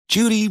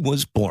Judy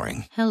was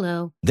boring.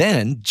 Hello.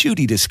 Then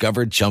Judy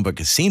discovered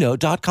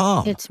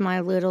ChumbaCasino.com. It's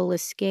my little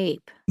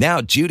escape. Now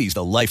Judy's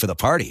the life of the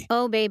party.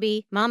 Oh,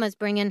 baby, mama's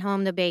bringing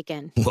home the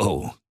bacon.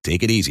 Whoa,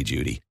 take it easy,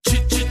 Judy.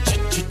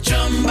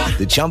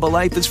 The Chumba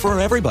life is for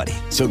everybody.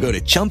 So go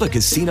to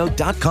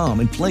ChumbaCasino.com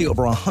and play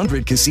over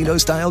 100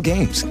 casino-style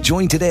games.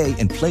 Join today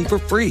and play for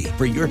free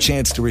for your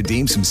chance to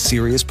redeem some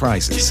serious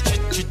prizes.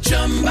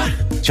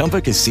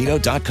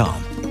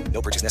 ChumbaCasino.com.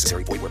 No purchase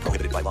necessary. Void where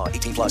prohibited by law.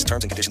 18 plus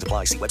terms and conditions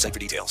apply. See website for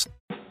details.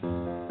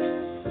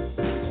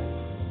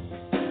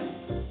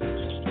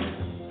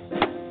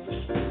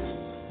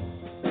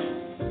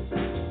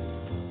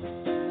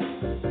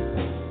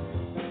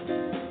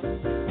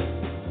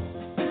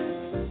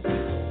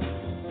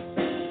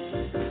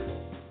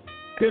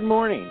 Good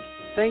morning.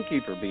 Thank you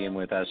for being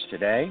with us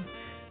today.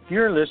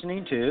 You're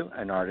listening to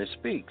An Artist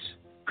Speaks,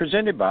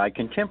 presented by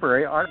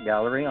Contemporary Art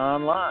Gallery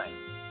Online.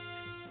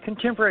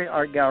 Contemporary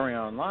Art Gallery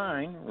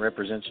Online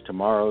represents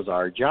tomorrow's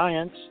art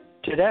giants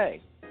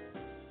today.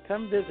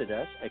 Come visit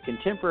us at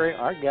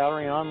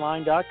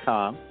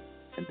contemporaryartgalleryonline.com,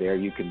 and there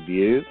you can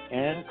view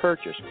and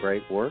purchase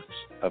great works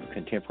of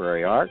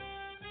contemporary art.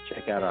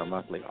 Check out our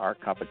monthly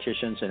art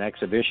competitions and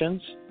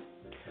exhibitions,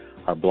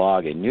 our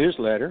blog and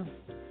newsletter,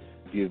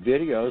 view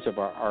videos of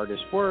our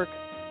artists' work,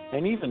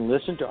 and even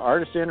listen to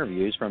artist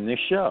interviews from this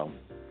show.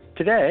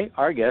 Today,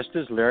 our guest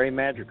is Larry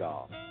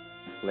Madrigal.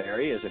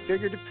 Larry is a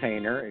figurative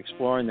painter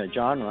exploring the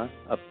genre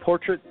of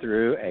portrait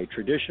through a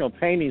traditional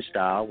painting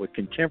style with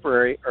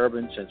contemporary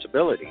urban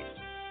sensibilities.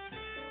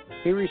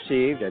 He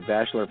received a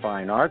Bachelor of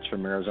Fine Arts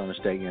from Arizona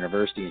State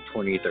University in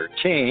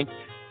 2013,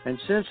 and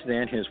since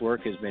then his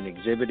work has been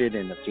exhibited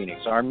in the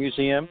Phoenix Art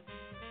Museum,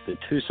 the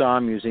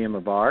Tucson Museum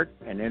of Art,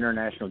 and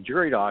international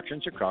juried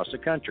auctions across the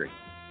country.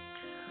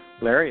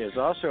 Larry is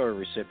also a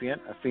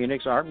recipient of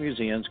Phoenix Art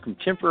Museum's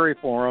Contemporary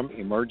Forum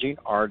Emerging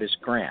Artist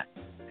Grant.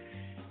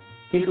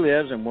 He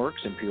lives and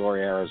works in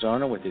Peoria,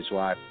 Arizona with his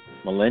wife,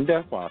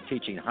 Melinda, while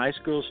teaching high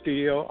school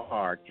studio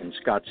art in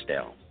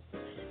Scottsdale.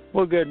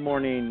 Well, good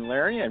morning,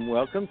 Larry, and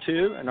welcome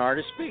to An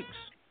Artist Speaks.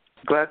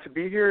 Glad to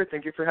be here.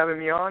 Thank you for having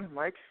me on,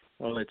 Mike.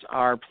 Well, it's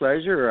our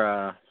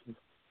pleasure.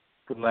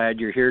 Glad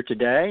you're here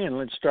today, and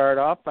let's start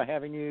off by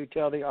having you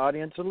tell the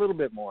audience a little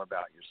bit more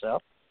about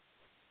yourself.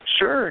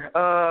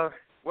 Sure.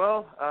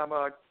 Well, I'm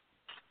a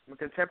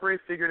contemporary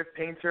figurative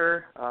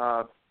painter,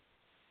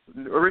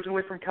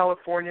 originally from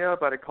California,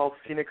 but I call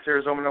Phoenix,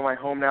 Arizona my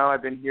home now.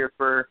 I've been here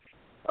for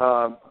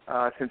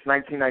since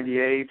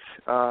 1998,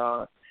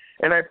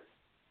 and I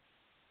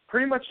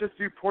pretty much just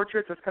do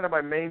portraits. That's kind of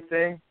my main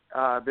thing.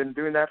 I've been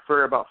doing that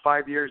for about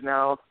 5 years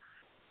now.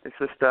 It's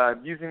just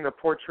using the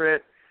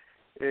portrait.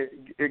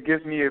 It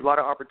gives me a lot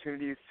of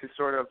opportunities to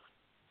sort of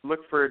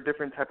look for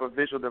different type of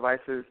visual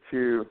devices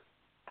to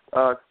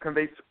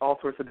convey all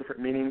sorts of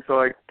different meanings.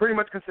 So I pretty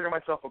much consider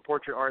myself a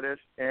portrait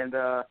artist, and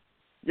I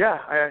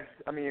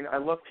mean, I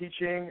love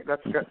teaching.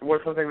 That's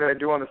something that I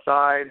do on the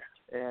side,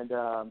 and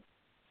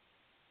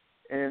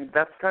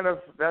that's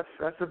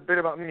a bit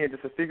about me. I'm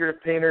just a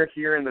figurative painter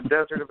here in the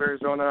desert of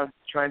Arizona,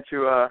 trying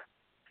to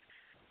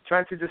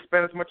just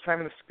spend as much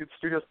time in the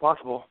studio as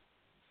possible.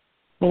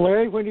 Well,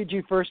 Larry, when did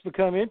you first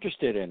become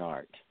interested in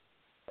art?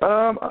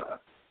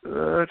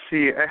 Let's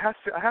see. I have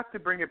to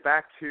bring it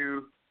back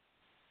to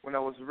when I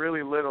was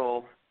really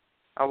little.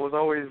 I was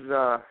always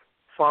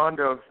fond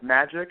of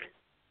magic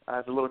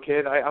as a little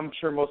kid. I'm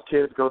sure most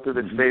kids go through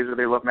this phase where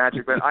they love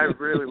magic, but I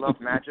really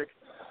love magic.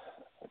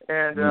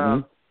 And,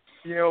 the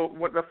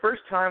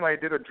first time I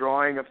did a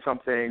drawing of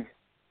something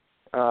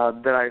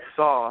that I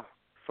saw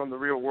from the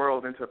real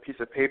world into a piece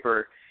of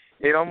paper,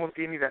 it almost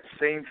gave me that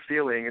same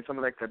feeling. It's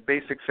something like the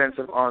basic sense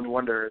of awe and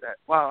wonder that,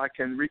 wow, I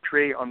can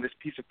recreate on this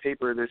piece of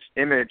paper this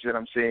image that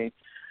I'm seeing.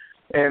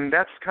 And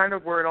that's kind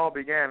of where it all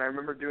began. I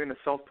remember doing a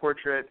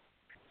self-portrait.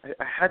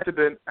 I had to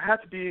be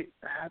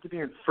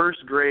in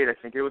first grade, I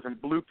think. It was in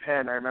blue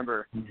pen, I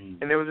remember.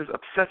 And there was this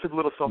obsessive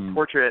little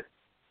self-portrait.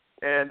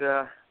 And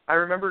I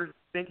remember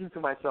thinking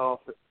to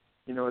myself, is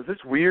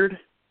this weird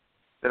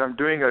that I'm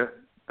doing a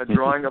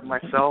drawing of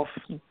myself,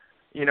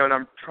 and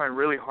I'm trying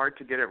really hard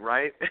to get it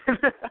right?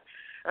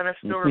 And I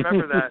still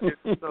remember that.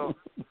 So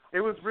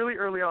it was really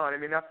early on. I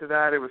mean, after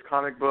that, it was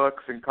comic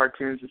books and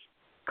cartoons, just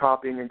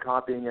copying, and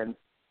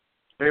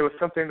it was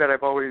something that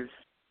I've always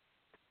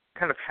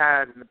kind of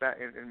had in the back,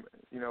 in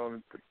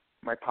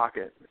my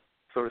pocket,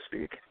 so to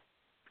speak.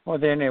 Well,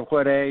 then, at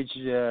what age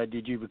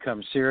did you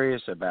become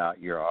serious about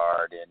your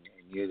art and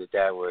knew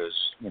that was,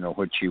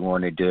 what you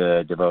wanted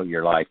to devote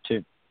your life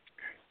to?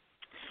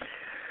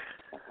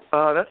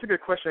 That's a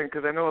good question,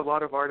 because I know a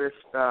lot of artists.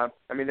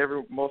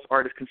 Most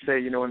artists can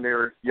say, when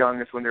they're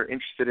young is when they're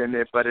interested in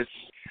it, but it's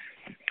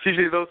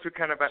usually those who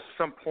kind of at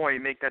some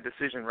point make that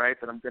decision, right,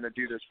 that I'm going to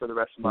do this for the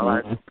rest of my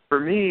life. For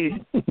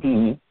me,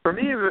 it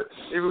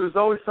was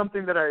always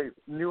something that I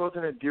knew I was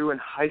going to do in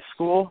high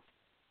school.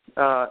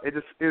 It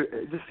just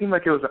seemed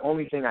like it was the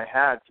only thing I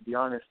had, to be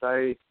honest.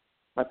 My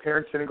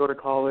parents didn't go to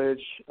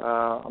college.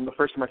 I'm the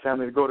first in my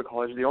family to go to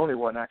college, the only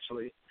one,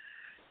 actually.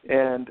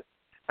 And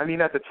I mean,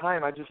 at the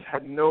time, I just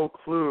had no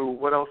clue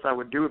what else I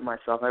would do with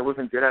myself. I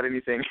wasn't good at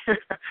anything.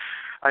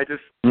 I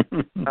just,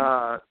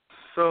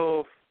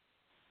 so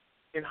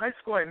in high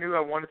school, I knew I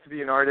wanted to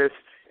be an artist,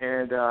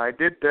 and I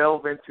did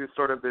delve into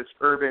sort of this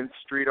urban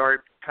street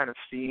art kind of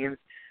scene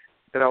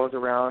that I was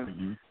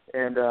around.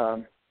 And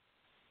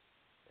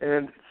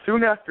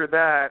soon after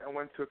that, I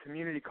went to a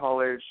community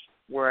college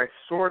where I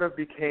sort of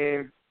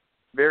became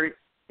very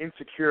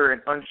insecure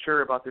and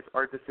unsure about this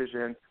art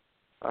decision,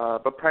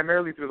 but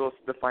primarily through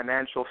the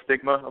financial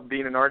stigma of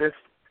being an artist.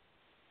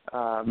 So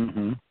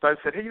I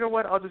said, hey, you know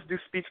what? I'll just do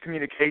speech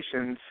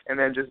communications and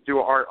then just do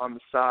art on the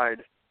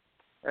side.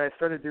 And I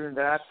started doing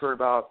that for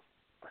about,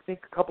 I think,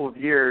 a couple of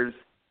years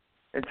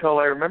until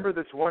I remember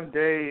this one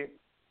day,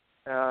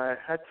 it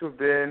had to have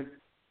been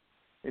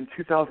in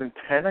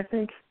 2010, I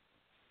think,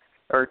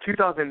 or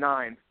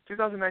 2009.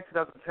 2009,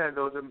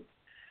 2010,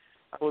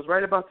 I was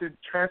right about to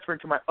transfer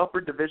into my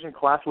upper division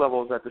class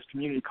levels at this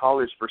community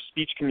college for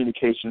speech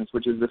communications,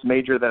 which is this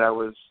major that I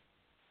was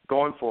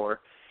going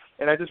for.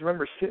 And I just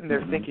remember sitting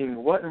there thinking,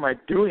 what am I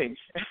doing?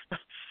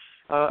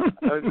 I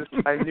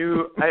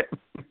knew I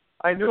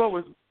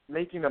was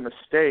making a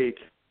mistake,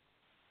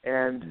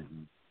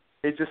 and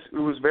it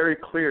was very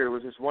clear. It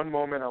was this one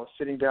moment I was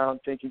sitting down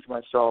thinking to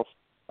myself,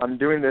 I'm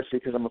doing this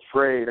because I'm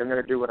afraid. I'm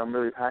going to do what I'm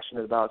really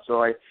passionate about.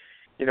 So it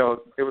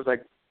was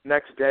like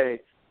next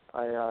day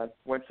I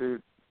went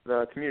to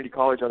the community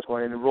college I was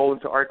going and enrolled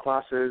into art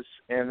classes,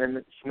 and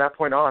then from that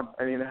point on,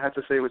 I mean, I have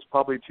to say it was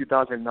probably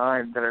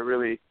 2009 that I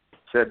really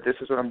said, this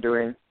is what I'm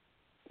doing,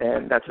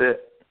 and that's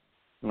it.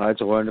 Well,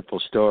 that's a wonderful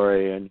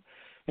story, and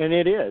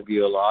it is.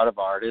 You a lot of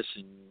artists,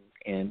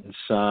 and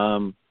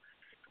some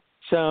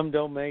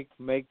don't make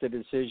the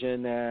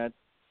decision that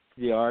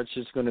the art's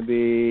just going to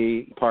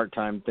be a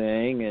part-time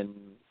thing, and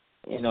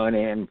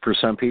and for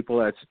some people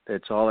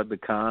that's all it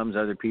becomes.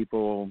 Other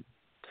people,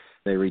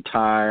 they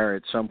retire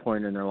at some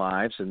point in their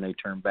lives and they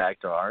turn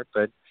back to art.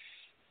 But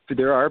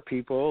there are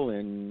people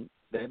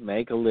that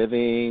make a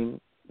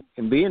living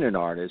in being an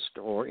artist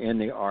or in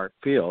the art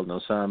field. Now,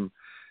 some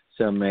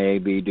may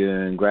be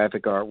doing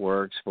graphic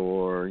artworks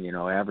for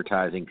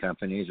advertising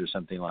companies or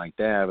something like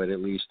that, but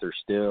at least they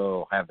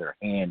still have their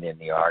hand in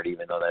the art,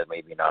 even though that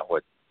may be not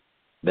what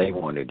they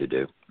wanted to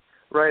do.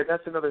 Right,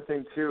 that's another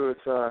thing too.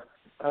 It's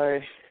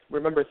I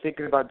remember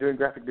thinking about doing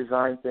graphic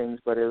design things,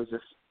 but it was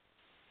just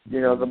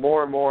the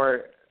more and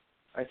more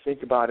I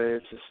think about it,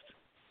 it's just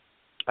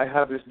I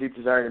have this deep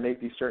desire to make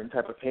these certain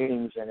type of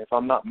paintings, and if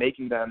I'm not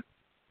making them,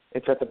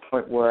 it's at the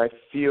point where I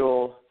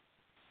feel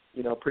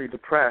pretty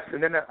depressed.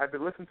 And then I've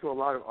been listening to a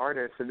lot of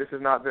artists, and this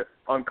is not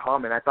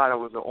uncommon. I thought I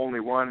was the only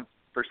one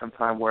for some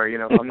time where,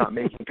 if I'm not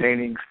making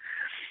paintings,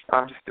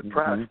 I'm just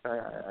depressed.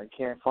 I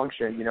can't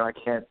function. I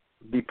can't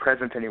be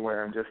present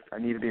anywhere. I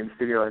need to be in the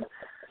studio. And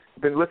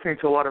I've been listening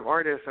to a lot of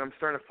artists, and I'm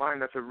starting to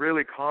find that's a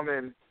really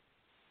common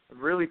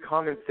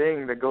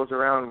thing that goes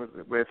around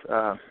with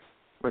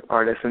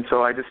artists. And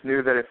so I just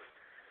knew that if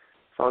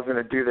I was going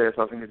to do this,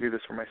 I was going to do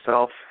this for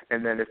myself.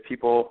 And then if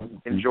people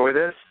enjoy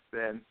this,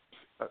 then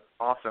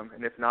awesome.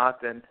 And if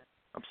not, then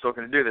I'm still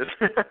going to do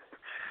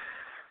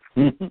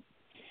this.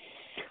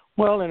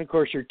 Well, and of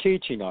course you're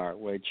teaching art,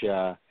 which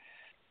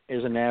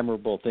is an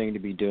admirable thing to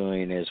be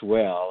doing as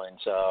well. And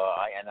so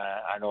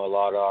I know a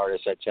lot of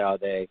artists, that's how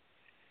they,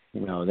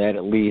 that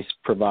at least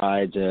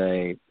provides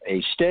a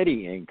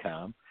steady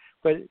income.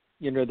 But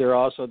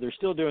they're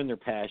still doing their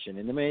passion,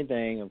 and the main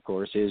thing, of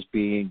course, is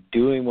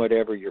doing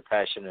whatever you're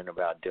passionate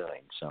about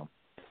doing. So,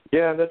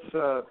 yeah, that's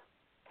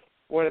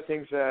one of the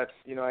things that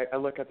I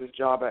look at this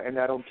job, and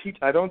I don't teach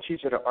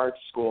at an art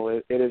school.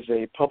 It is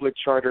a public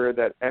charter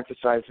that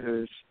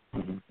emphasizes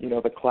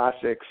the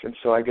classics, and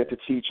so I get to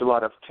teach a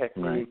lot of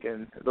technique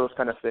and those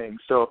kind of things.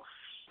 So,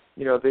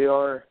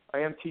 I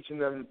am teaching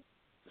them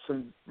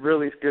some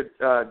really good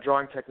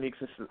drawing techniques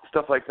and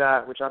stuff like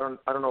that, which I don't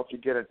know if you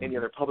get at any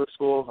other public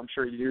school. I'm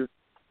sure you do.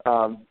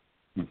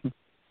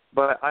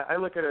 But I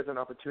look at it as an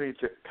opportunity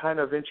to kind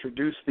of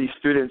introduce these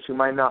students who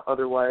might not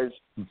otherwise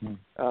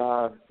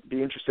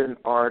be interested in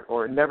art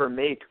or never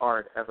make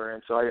art ever.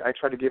 And so I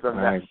try to give them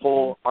that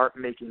full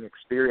art-making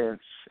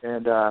experience.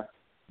 And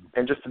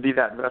just to be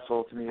that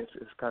vessel, to me,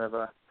 is kind of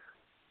a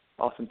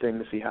awesome thing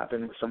to see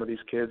happen with some of these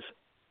kids.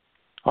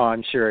 Oh,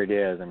 I'm sure it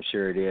is.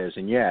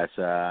 And yes,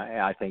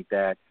 I think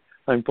that,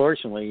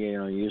 unfortunately,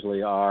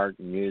 usually art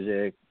and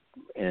music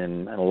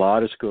in a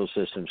lot of school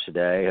systems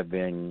today have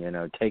been,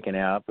 taken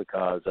out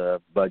because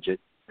of budget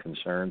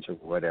concerns or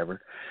whatever.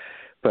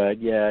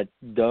 But yet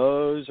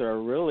those are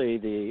really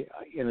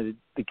the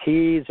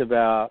keys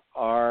about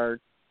art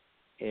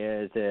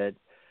is that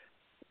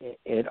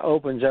it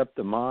opens up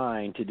the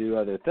mind to do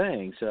other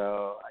things.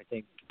 So I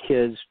think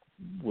kids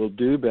will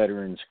do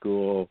better in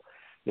school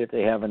if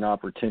they have an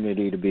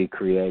opportunity to be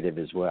creative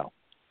as well.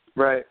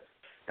 Right.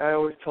 I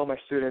always tell my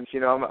students,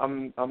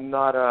 I'm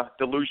not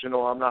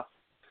delusional. I'm not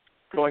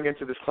going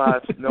into this class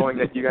knowing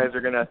that you guys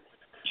are going to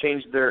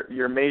change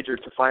your major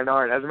to fine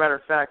art. As a matter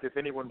of fact, if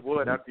anyone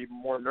would, I'd be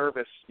more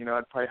nervous.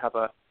 I'd probably have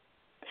a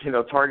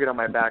target on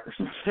my back or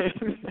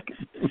something.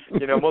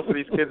 Most of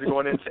these kids are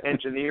going into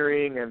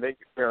engineering and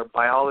they're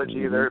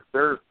biology.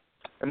 They're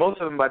and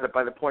most of them by the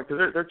point,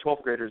 because they're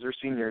 12th graders, they're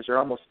seniors, they're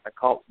almost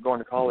going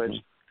to college.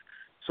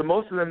 So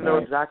most of them know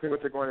exactly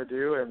what they're going to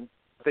do, and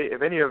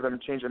if any of them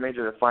change the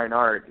major to fine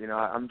art,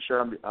 I'm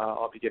sure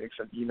I'll be getting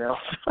some emails.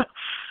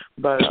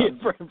 But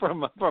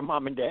from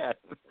mom and dad.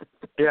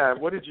 Yeah,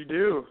 what did you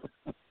do?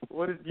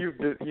 What did you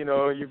do?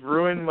 You've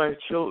ruined my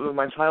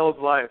child's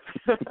life.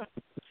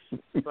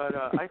 But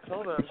I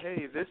tell them,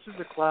 hey, this is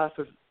a class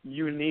that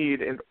you need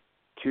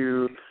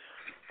to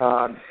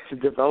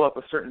develop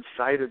a certain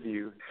side of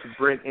you to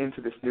bring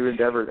into this new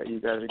endeavor that you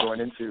guys are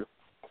going into.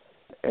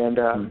 And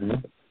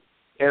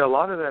and a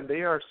lot of them,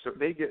 they are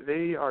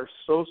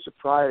so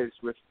surprised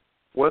with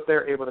what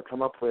they're able to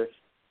come up with,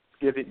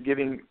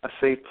 giving a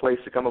safe place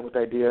to come up with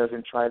ideas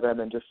and try them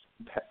and just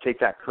take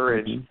that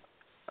courage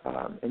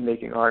in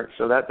making art.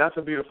 So that's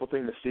a beautiful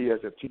thing to see as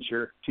a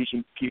teacher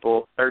teaching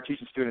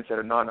students at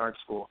a non-art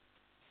school.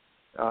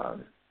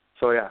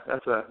 So yeah,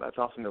 that's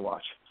awesome to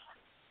watch.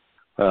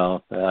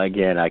 Well,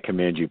 again, I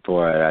commend you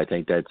for it. I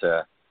think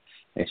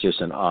it's just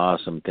an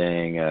awesome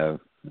thing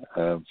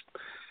of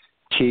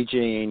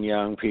teaching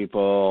young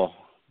people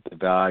the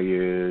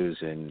values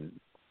and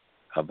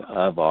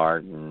of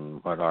art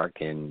and what art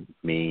can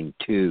mean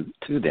to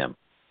them.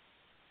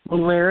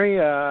 Well,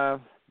 Larry,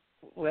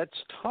 let's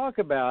talk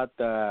about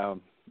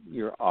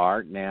your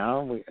art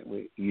now.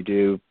 You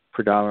do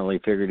predominantly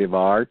figurative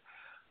art.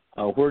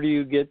 Where do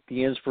you get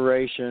the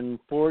inspiration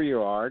for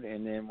your art?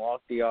 And then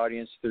walk the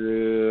audience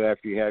through,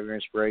 after you have your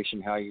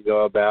inspiration, how you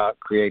go about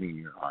creating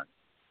your art.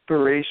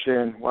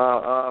 Inspiration.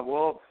 Wow.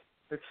 Well,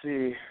 let's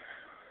see.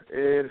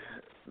 There's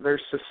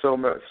just so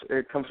much.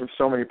 It comes from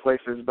so many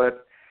places,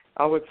 but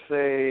I would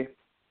say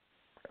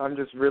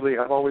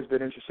I've always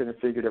been interested in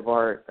figurative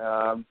art.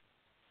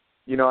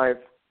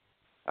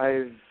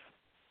 I've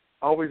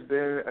always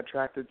been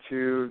attracted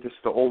to just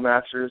the old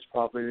masters.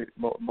 Probably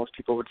most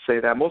people would say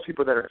that. Most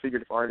people that are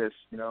figurative artists,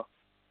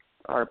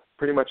 are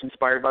pretty much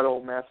inspired by the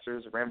old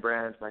masters,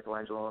 Rembrandt,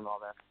 Michelangelo, and all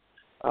that.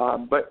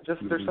 But just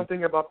there's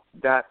something about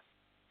that,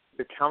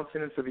 the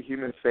countenance of a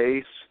human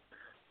face,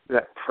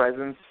 that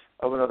presence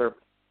of another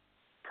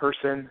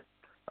person,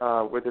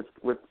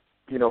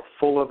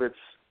 full of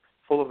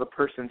the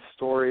person's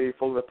story,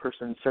 full of the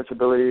person's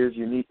sensibilities,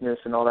 uniqueness,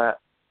 and all that.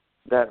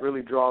 That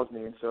really draws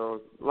me. And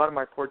so a lot of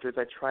my portraits,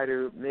 I try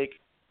to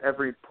make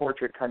every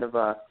portrait kind of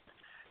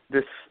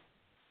this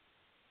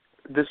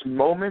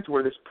moment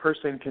where this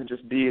person can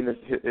just be in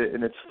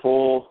its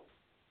full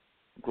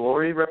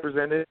glory,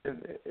 represented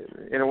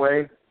in a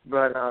way.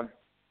 But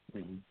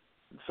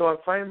so I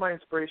find my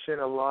inspiration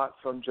a lot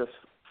from just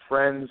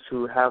friends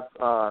who have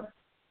a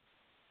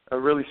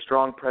really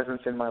strong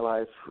presence in my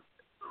life,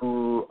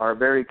 who are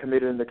very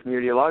committed in the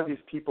community. A lot of these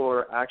people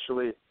are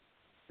actually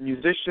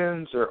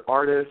musicians or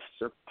artists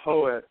or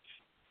poets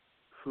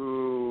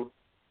who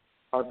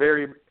are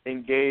very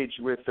engaged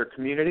with their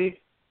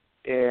community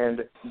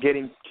and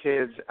getting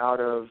kids out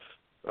of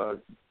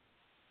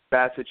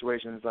bad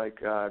situations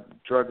like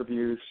drug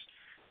abuse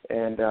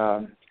and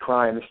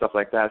crime and stuff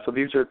like that. So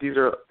these are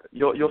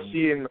you'll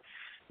see in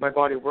my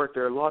body of work,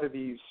 there are a lot of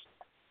these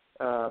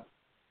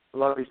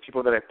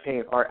people that I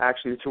paint are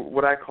actually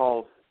what I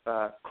call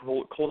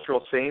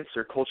cultural saints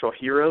or cultural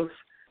heroes.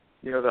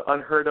 The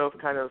unheard of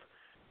kind of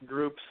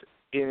groups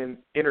in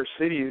inner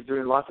cities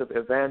doing lots of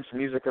events,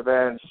 music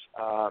events,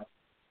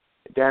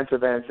 dance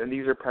events, and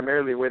these are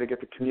primarily a way to get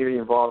the community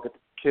involved, get the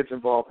kids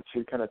involved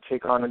to kind of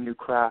take on a new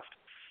craft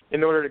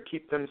in order to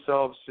keep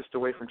themselves just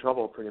away from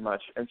trouble, pretty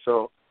much. And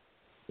so,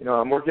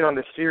 I'm working on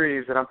this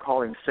series that I'm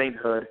calling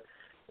Sainthood,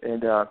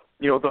 and the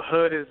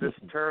hood is this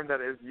term that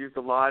is used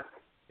a lot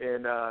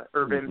in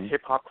urban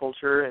hip hop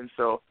culture, and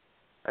so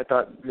I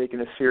thought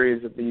making a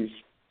series of these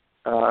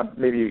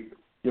maybe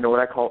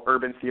what I call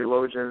urban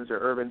theologians or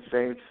urban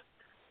saints,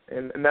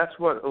 and that's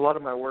what a lot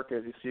of my work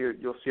is.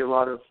 You'll see a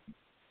lot of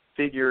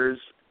figures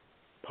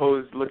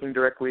posed looking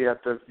directly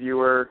at the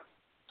viewer,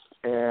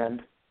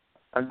 and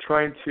I'm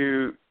trying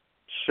to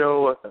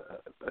show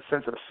a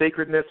sense of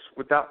sacredness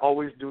without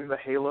always doing the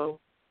halo,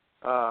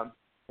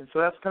 and so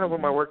that's kind of what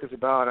my work is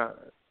about,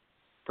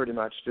 pretty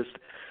much just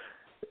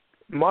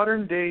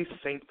modern day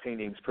saint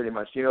paintings, pretty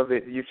much.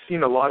 You've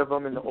seen a lot of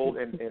them in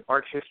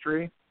art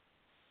history.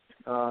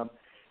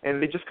 And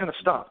they just kind of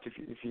stopped.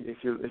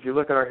 If you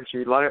look at our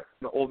history, a lot of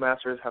the old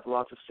masters have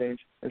lots of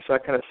saints, and so I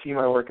kind of see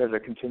my work as a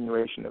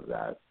continuation of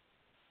that.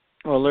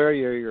 Well,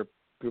 Larry, your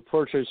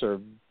portraits are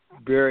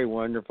very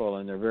wonderful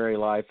and they're very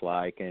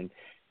lifelike. And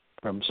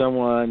from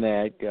someone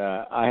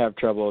that I have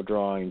trouble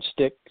drawing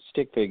stick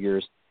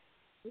figures,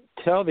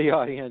 tell the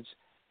audience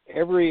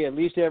at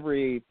least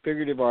every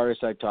figurative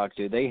artist I talk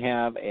to, they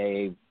have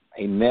a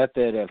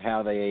method of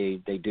how they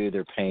do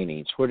their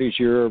paintings. What is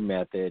your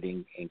method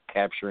in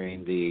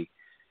capturing the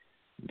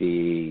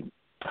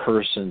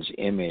person's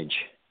image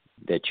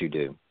that you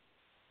do?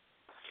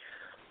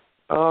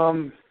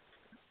 I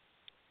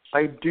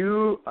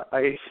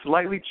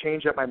slightly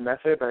change up my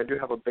method, but I do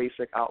have a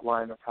basic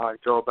outline of how I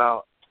go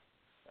about.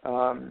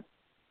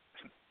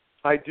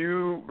 I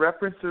do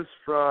references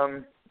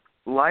from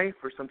life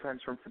or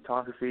sometimes from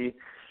photography,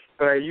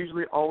 but I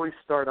usually always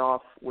start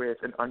off with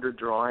an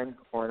underdrawing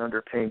or an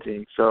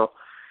underpainting. So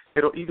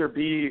it'll either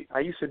be, I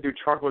used to do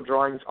charcoal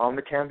drawings on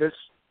the canvas,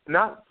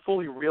 not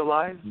fully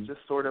realized, just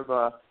sort of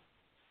a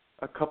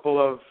couple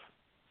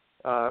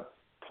of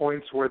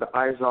points where the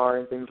eyes are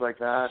and things like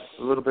that,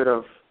 a little bit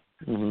of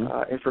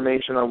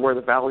information on where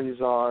the values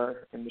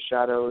are and the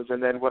shadows,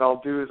 and then what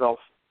I'll do is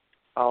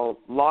I'll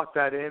lock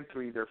that in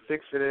through either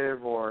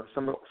fixative or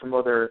some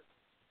other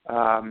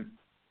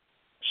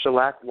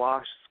shellac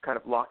wash, kind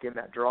of lock in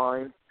that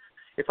drawing.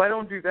 If I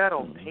don't do that,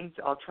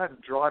 I'll try to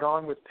draw it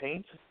on with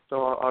paint.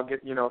 So I'll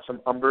get, some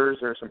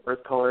umbers or some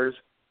earth colors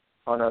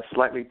on a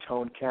slightly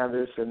toned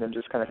canvas and then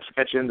just kind of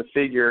sketch in the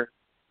figure.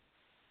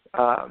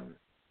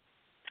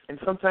 And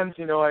sometimes,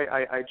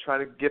 I try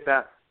to get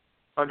that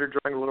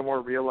underdrawing a little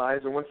more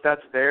realized. And once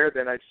that's there,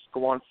 then I just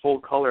go on full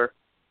color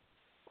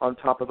on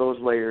top of those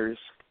layers.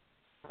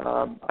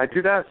 I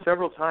do that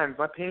several times.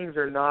 My paintings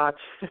are not,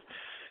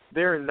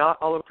 they're not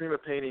alla prima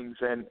paintings.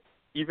 And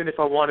even if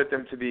I wanted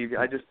them to be,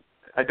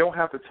 I don't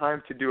have the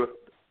time to do a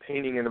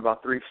painting in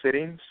about 3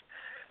 sittings.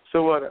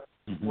 So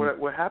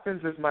what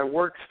happens is my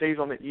work stays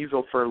on the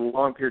easel for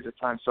long periods of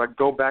time. So I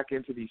go back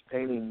into these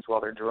paintings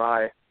while they're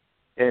dry.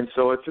 And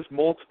so it's just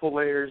multiple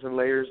layers and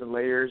layers and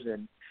layers.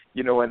 And,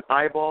 an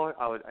eyeball,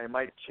 I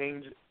might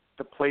change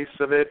the place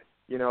of it,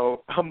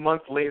 a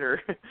month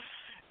later.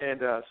 And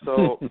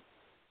so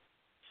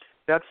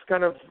that's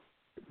kind of,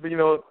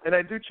 and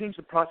I do change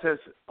the process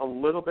a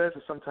little bit.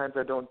 So sometimes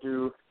I don't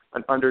do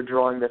an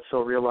underdrawing that's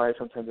so realized.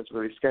 Sometimes it's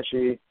really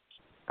sketchy.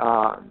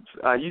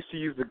 I used to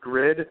use the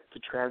grid to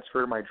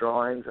transfer my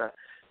drawings. I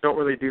don't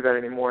really do that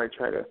anymore. I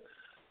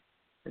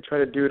try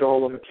to do it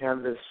all on the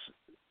canvas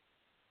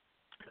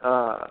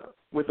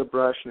with a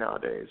brush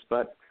nowadays.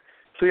 But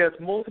so yeah,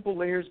 it's multiple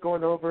layers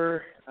going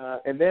over,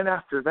 and then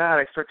after that,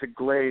 I start to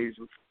glaze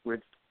with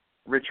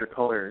richer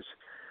colors.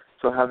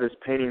 So I have this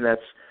painting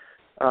that's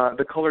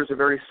the colors are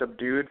very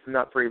subdued,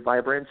 not very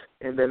vibrant.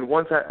 And then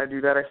once I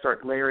do that, I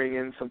start layering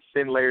in some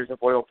thin layers of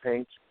oil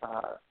paint.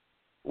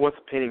 Once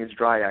the painting is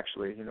dry,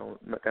 actually, I'm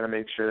going to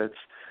make sure that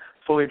it's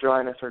fully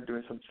dry, and I start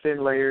doing some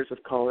thin layers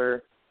of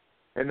color.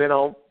 And then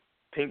I'll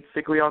paint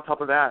thickly on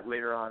top of that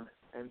later on.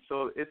 And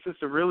so it's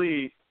just a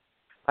really,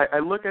 I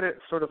look at it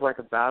sort of like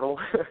a battle.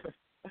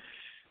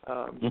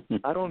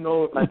 I don't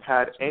know if I've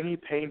had any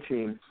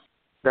painting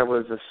that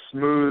was a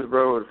smooth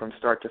road from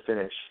start to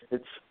finish.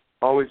 It's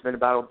always been a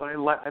battle, but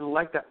I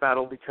like that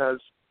battle because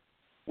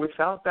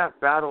without that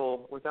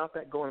battle, without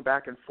that going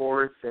back and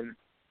forth and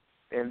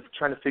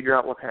trying to figure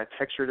out what kind of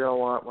texture do I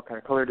want, what kind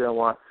of color do I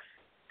want,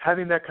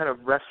 having that kind of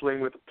wrestling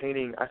with the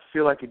painting, I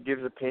feel like it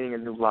gives the painting a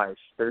new life.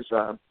 There's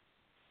the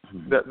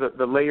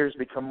layers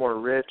become more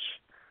rich,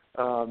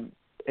 and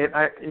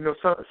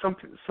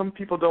some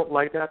people don't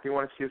like that. They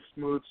want to see a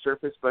smooth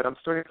surface, but I'm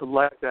starting to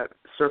like that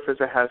surface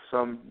that has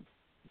some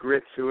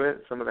grit to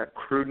it, some of that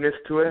crudeness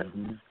to it.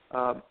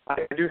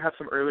 I do have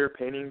some earlier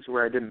paintings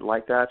where I didn't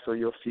like that, so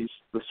you'll see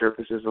the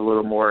surfaces a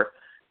little more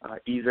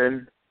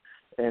even.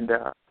 And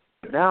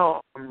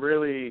now I'm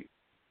really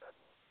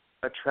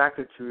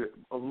attracted to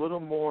a little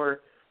more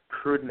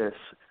crudeness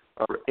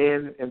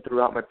in and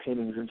throughout my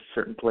paintings in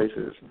certain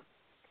places.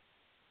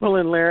 Well,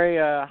 and Larry,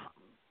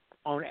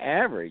 on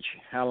average,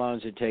 how long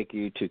does it take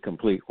you to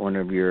complete one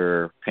of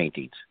your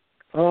paintings?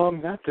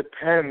 That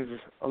depends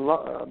a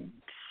lot.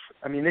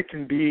 It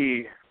can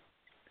be,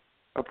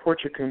 a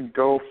portrait can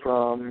go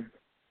from,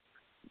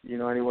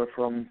 anywhere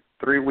from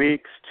 3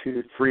 weeks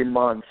to 3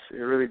 months. It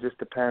really just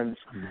depends.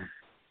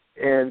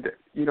 And,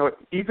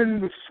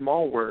 even with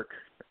small work,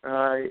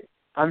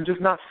 I'm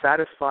just not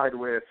satisfied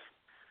with,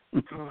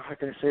 how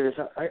can I say this?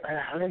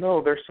 I don't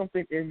know. There's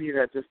something in me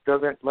that just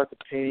doesn't let the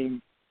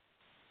painting,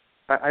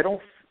 I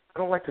don't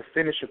like to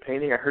finish a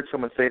painting. I heard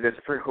someone say this,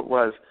 I forget who it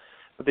was,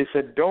 but they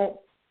said, don't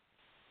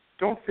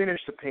finish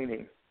the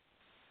painting.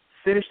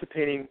 Finish the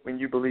painting when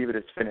you believe it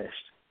is finished.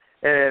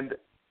 And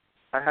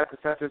I had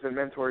professors and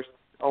mentors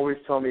always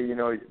tell me,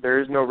 there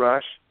is no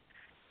rush.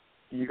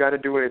 You got to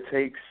do what it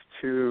takes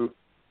to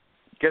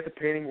get the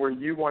painting where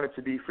you want it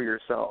to be for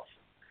yourself.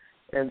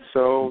 And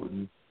so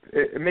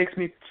it makes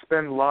me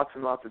spend lots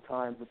and lots of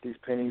time with these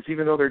paintings,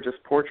 even though they're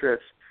just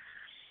portraits.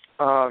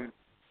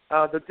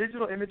 The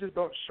digital images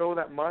don't show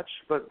that much,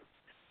 but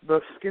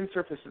the skin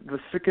surface,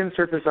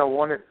 I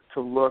want it to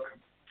look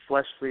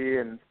fleshly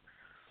and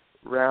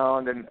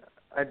round, and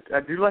I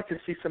do like to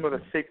see some of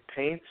the thick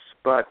paints,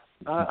 but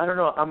I don't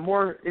know. I'm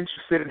more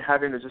interested in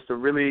having just a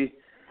really,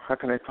 how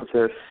can I put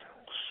this?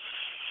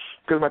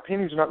 Because my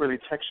paintings are not really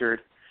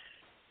textured.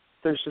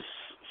 There's just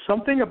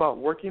something about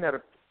working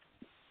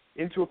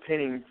into a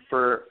painting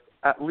for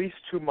at least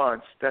 2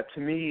 months that to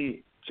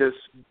me just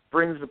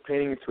brings the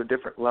painting to a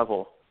different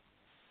level.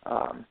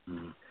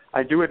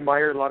 I do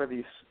admire a lot of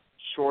these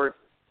short,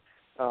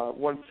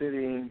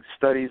 one-sitting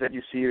studies that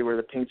you see where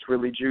the paint's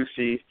really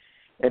juicy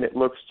and it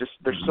looks just,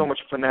 there's so much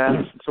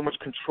finesse, so much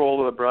control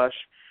of the brush.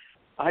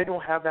 I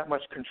don't have that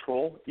much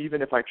control,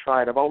 even if I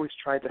tried. I've always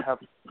tried to have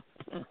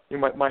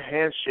my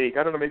hands shake.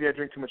 I don't know, maybe I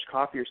drink too much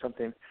coffee or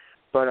something,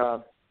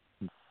 but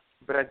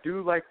but I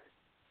do like,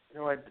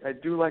 I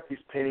do like these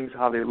paintings,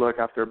 how they look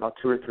after about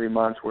 2 or 3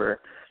 months, where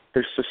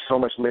there's just so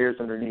much layers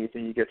underneath,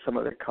 and you get some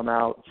of it come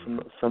out,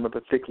 some of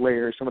the thick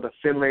layers, some of the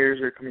thin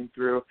layers are coming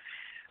through.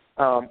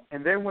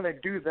 And then when I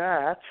do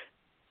that,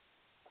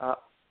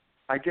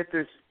 I get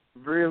this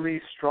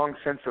really strong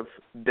sense of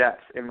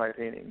depth in my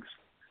paintings,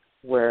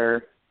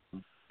 where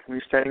when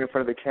you're standing in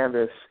front of the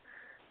canvas,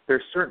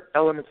 there's certain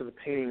elements of the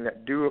painting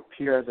that do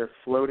appear as they're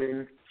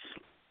floating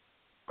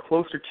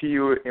closer to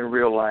you in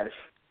real life.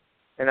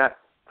 And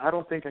I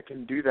don't think I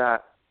can do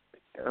that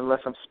unless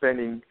I'm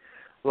spending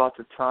lots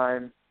of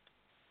time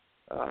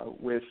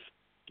with,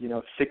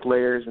 thick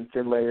layers and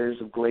thin layers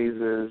of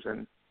glazes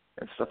and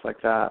stuff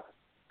like that.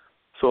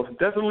 So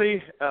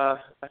definitely, I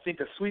think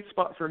a sweet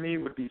spot for me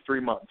would be 3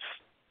 months.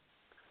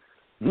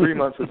 3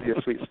 months would be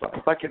a sweet spot.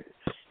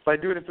 If I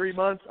do it in 3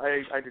 months,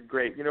 I did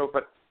great.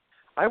 But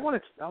I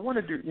want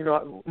to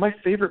do. My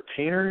favorite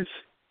painters,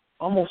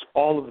 almost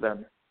all of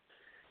them,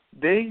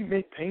 they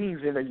make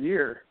paintings in a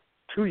year,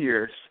 2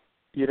 years.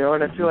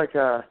 And I feel like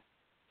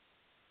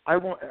I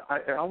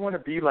want to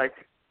be like.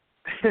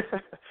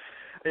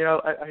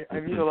 I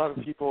meet a lot of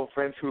people,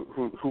 friends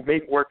who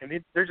make work, and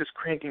they're just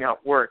cranking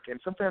out work. And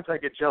sometimes I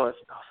get jealous.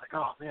 I was like,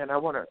 oh man, I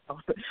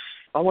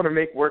want to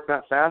make work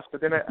that fast. But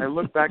then I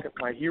look back at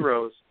my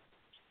heroes,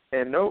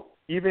 and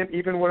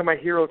even one of my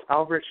heroes,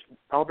 Albrecht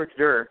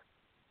Dürer.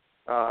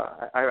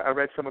 I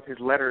read some of his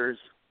letters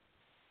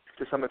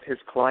to some of his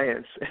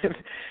clients,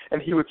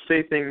 and he would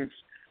say things.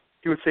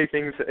 He would say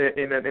things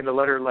in the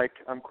letter like,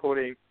 I'm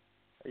quoting,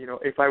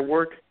 if I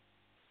work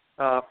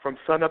from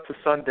sun up to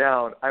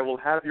sundown, I will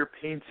have your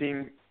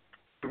painting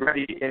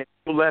ready in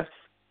less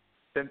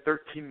than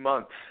 13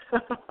 months.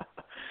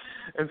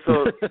 And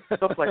so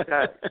stuff like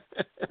that.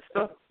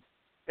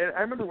 And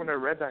I remember when I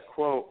read that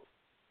quote,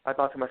 I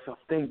thought to myself,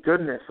 thank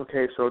goodness,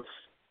 okay, so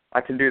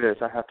I can do this.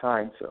 I have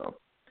time. So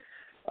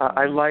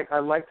I like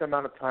the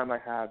amount of time I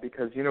have,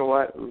 because you know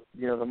what?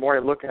 The more I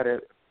look at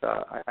it,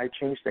 I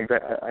change things.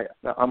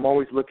 I'm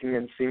always looking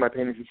and seeing my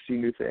paintings and see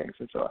new things.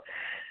 And so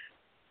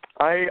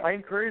I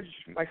encourage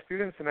my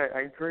students, and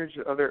I encourage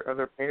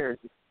other painters,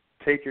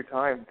 take your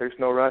time. There's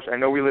no rush. I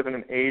know we live in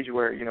an age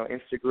where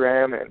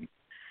Instagram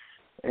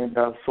and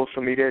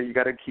social media, you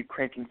got to keep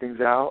cranking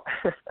things out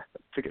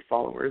to get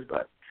followers.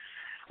 But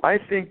I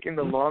think in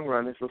the long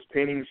run, it's those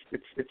paintings.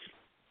 It's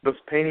those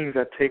paintings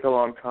that take a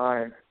long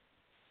time.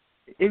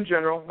 In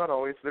general, not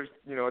always. There's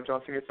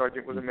John Singer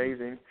Sargent was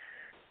amazing,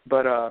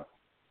 but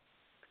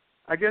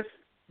I guess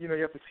you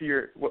have to see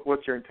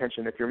what's your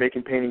intention. If you're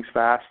making paintings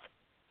fast,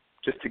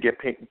 just to get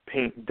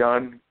paint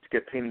done, to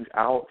get paintings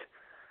out.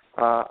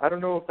 I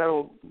don't know if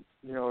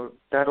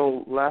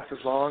that'll last as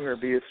long or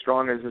be as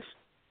strong as just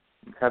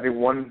having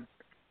one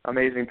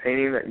amazing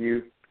painting that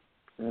you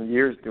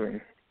years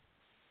doing.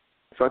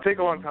 So I take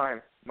a long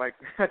time, Mike.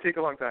 I take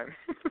a long time.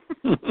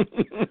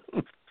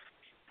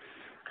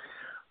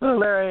 Well,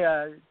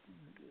 Larry,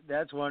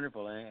 that's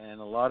wonderful,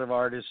 and a lot of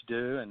artists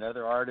do, and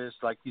other artists,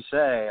 like you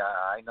say,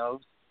 I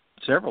know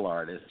several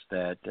artists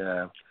that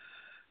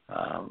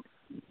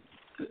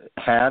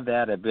have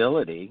that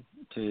ability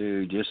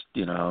to just,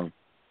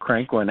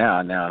 crank one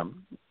out. Now,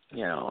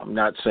 I'm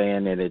not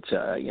saying that it's,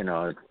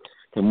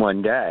 in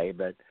one day,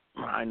 but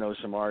I know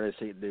some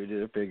artists that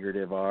do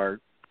figurative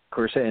art, of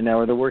course, and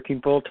now they're working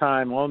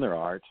full-time on their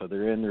art, so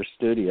they're in their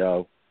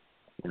studio,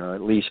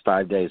 at least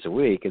 5 days a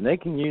week, and they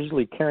can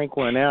usually crank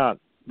one out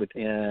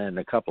within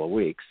a couple of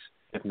weeks,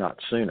 if not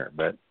sooner.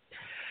 But,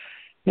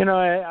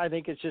 I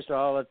think it's just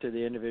all up to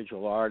the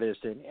individual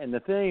artist. And the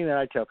thing that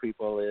I tell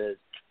people is,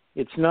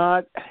 it's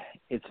not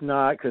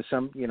because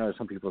some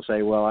people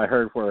say, well, I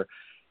heard where,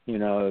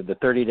 the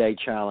 30-day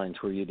challenge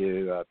where you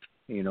do,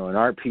 an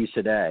art piece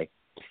a day.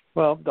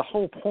 Well, the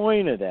whole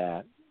point of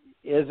that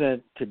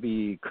isn't to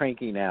be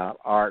cranking out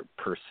art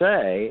per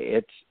se.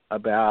 It's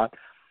about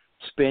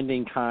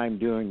spending time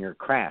doing your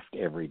craft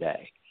every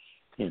day.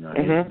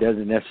 It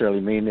doesn't necessarily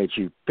mean that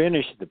you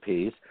finish the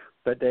piece,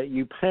 but that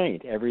you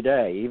paint every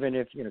day, even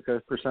if,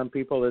 because for some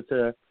people it's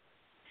the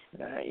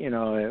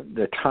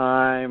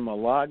time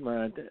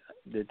allotment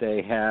that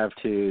they have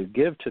to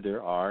give to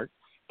their art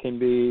can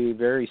be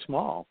very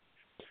small.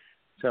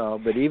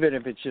 So, but even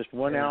if it's just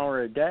 1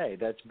 hour a day,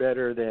 that's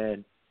better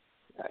than,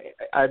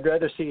 I'd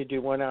rather see you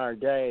do 1 hour a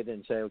day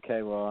than say,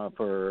 okay, well,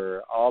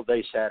 for all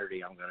day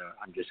Saturday, I'm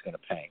just going to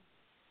paint.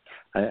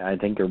 I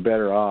think they're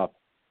better off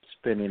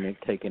spending it,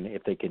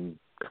 if they can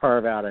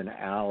carve out an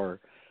hour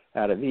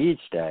out of each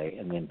day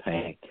and then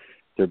paint,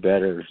 they're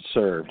better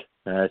served.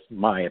 That's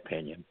my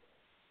opinion.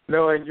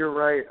 No, and you're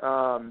right.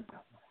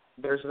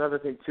 There's another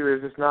thing too.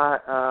 Is it's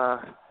not.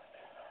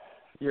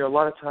 A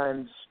lot of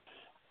times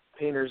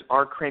painters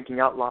are cranking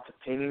out lots of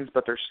paintings,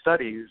 but they're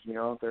studies.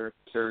 They're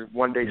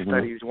 1 day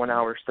studies, 1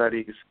 hour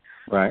studies,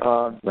 right,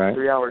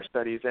 3 hour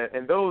studies,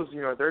 and those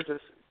they're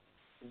just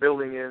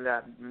building in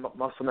that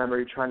muscle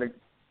memory, trying to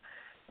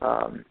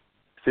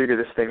figure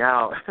this thing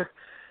out.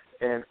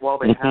 And while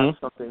they have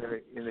something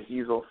in the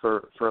easel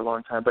for a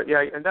long time, but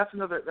yeah, and that's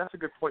a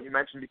good point you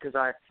mentioned, because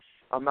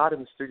I'm not in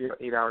the studio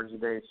 8 hours a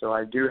day, so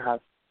I do have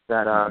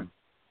that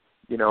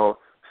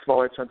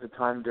smaller chunks of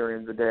time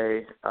during the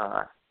day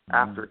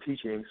after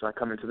teaching. So I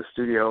come into the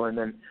studio and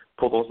then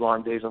pull those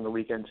long days on the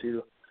weekend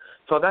too.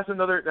 So that's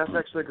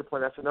actually a good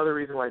point. That's another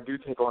reason why I do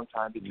take a long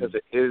time, because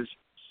it is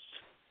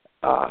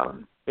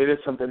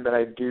something that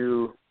I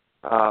do,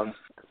 I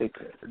think,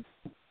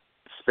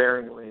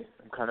 sparingly.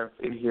 I'm kind of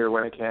in here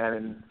when I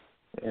can,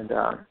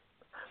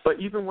 but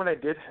even when I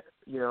did,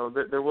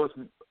 there was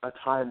a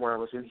time where I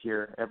was in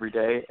here every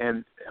day,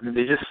 and I mean,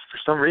 they just, for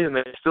some reason,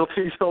 they still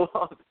take so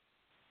long.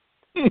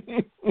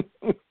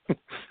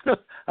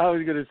 I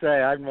was going to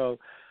say, I know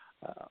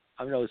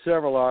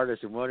several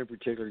artists, and one in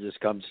particular just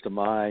comes to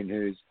mind,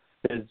 whose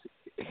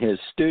his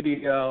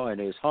studio and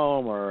his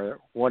home are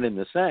one and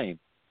the same.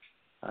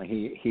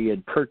 He's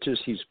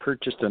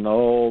purchased an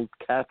old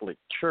Catholic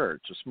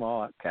church, a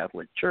small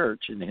Catholic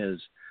church in his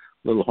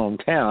little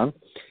hometown,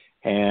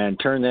 and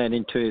turned that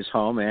into his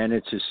home, and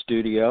it's his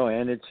studio,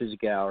 and it's his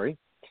gallery,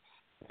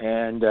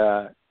 and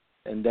that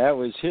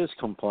was his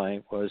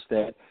complaint, was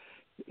that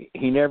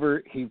he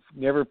never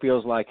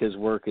feels like his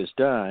work is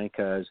done,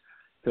 because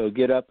he'll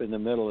get up in the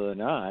middle of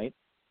the night,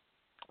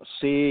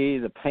 see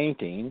the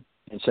painting,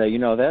 and say,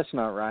 that's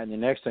not right. And the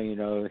next thing you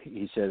know,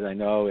 he says, I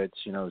know it's,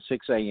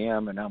 6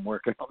 a.m. and I'm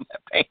working on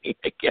that painting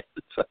again.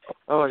 So,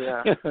 oh,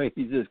 yeah.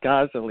 He's just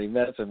constantly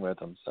messing with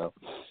them. So,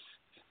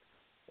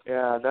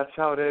 yeah, that's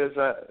how it is.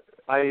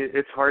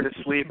 It's hard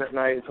to sleep at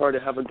night. It's hard to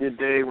have a good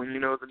day when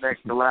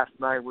the last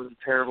night was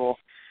terrible.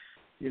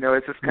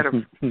 It's just kind of,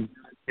 in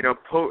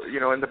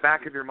the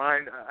back of your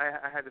mind.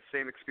 I had the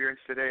same experience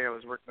today. I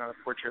was working on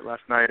a portrait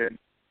last night, and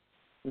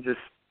just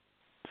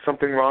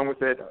something wrong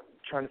with it,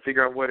 trying to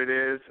figure out what it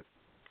is.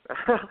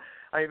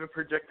 I even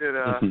projected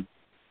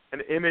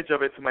an image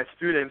of it to my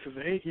students and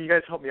said, hey, can you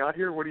guys help me out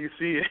here? What do you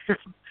see?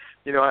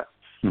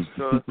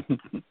 So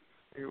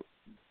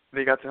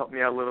they got to help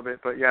me out a little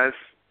bit. But, yeah, it's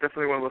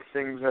definitely one of those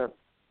things that,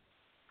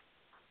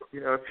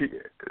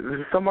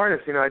 some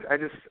artists,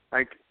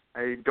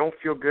 I don't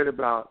feel good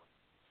about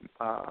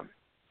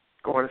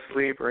going to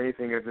sleep or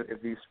anything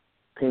if these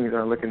paintings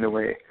aren't looking the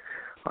way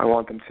I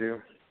want them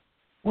to.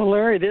 Well,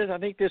 Larry, I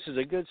think this is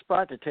a good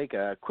spot to take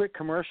a quick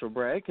commercial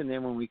break, and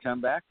then when we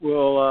come back,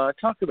 we'll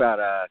talk about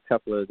a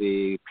couple of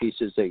the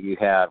pieces that you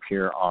have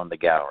here on the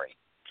gallery.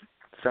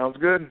 Sounds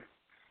good.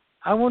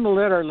 I want to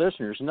let our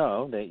listeners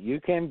know that you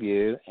can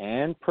view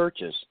and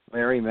purchase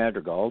Larry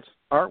Madrigal's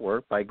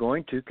artwork by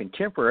going to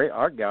Contemporary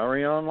Art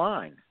Gallery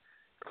online.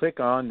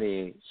 Click on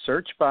the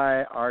Search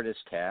by Artist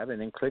tab,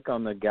 and then click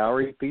on the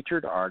Gallery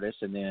Featured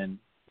Artist, and then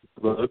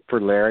look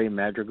for Larry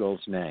Madrigal's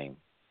name.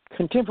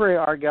 Contemporary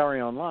Art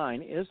Gallery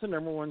Online is the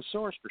 #1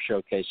 source for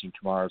showcasing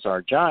tomorrow's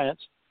art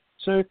giants.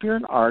 So if you're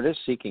an artist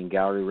seeking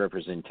gallery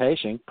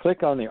representation,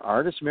 click on the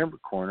Artist Member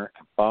Corner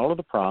and follow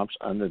the prompts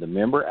under the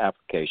Member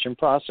Application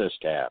Process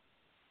tab.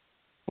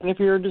 And if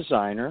you're a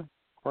designer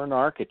or an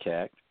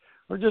architect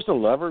or just a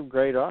lover of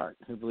great art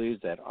who believes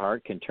that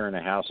art can turn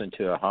a house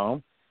into a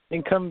home,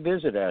 then come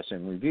visit us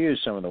and review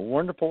some of the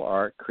wonderful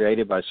art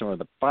created by some of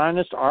the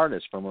finest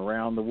artists from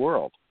around the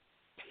world.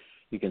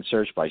 You can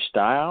search by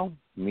style,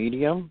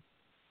 medium,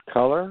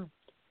 color,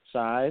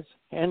 size,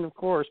 and, of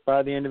course,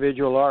 by the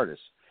individual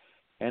artist.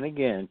 And,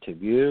 again, to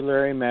view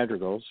Larry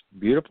Madrigal's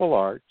beautiful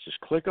art, just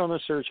click on the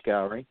Search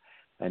Gallery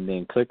and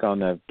then click on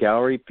the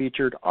Gallery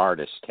Featured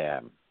Artist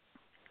tab.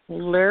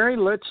 Larry,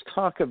 let's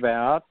talk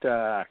about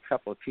a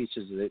couple of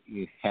pieces that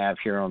you have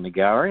here on the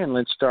gallery, and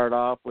let's start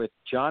off with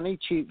Johnny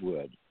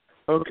Cheatwood.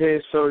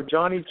 Okay, so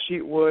Johnny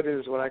Cheatwood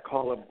is what I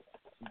call a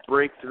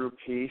breakthrough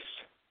piece.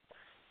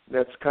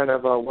 That's kind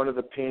of one of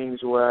the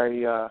paintings where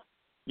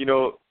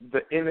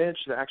the image,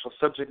 the actual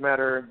subject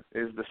matter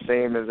is the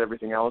same as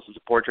everything else. It's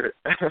a portrait.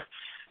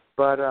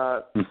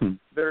 But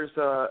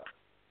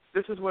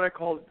this is what I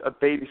call a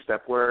baby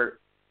step, where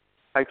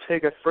I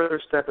take a further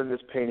step in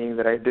this painting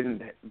that I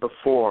didn't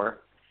before,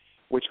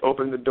 which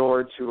opened the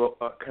door to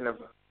a kind of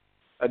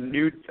a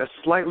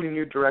slightly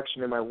new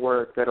direction in my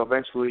work that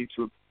eventually lead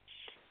to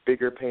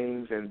bigger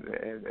paintings and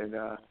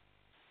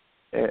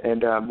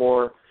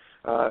more.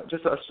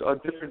 Just a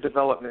different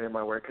development in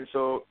my work. And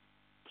so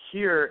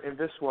here in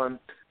this one,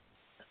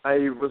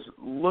 I was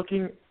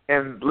looking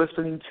and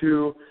listening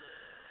to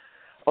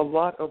a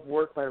lot of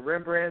work by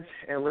Rembrandt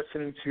and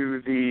listening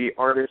to the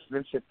artist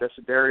Vincent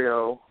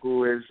Desiderio,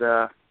 who is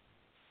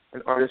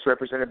an artist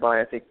represented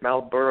by, I think,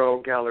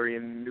 Marlborough Gallery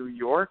in New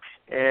York.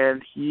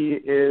 And he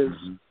is,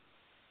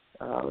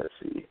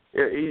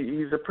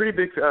 he's a pretty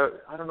big,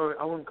 I don't know,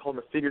 I wouldn't call him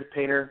a figured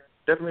painter,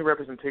 definitely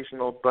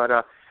representational, but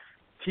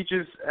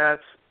teaches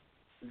at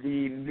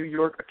the New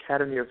York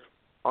Academy of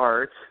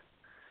Art,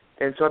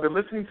 and so I've been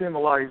listening to him a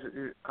lot.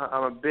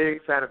 I'm a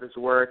big fan of his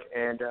work,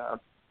 and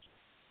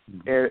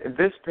in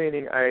this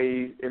painting,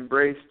 I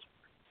embraced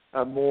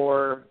a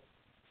more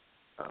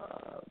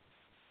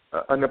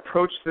an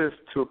approach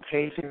to a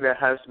painting that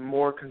has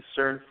more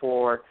concern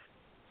for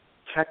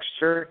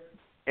texture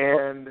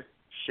and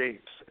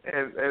shapes.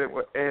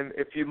 And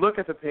if you look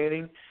at the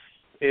painting,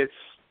 it's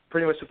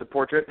pretty much just a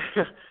portrait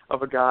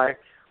of a guy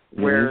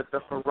where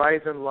the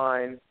horizon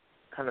line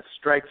kind of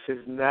strikes his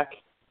neck,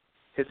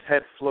 His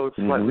head floats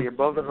slightly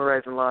above the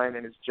horizon line,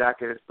 and his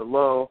jacket is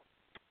below.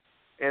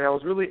 And I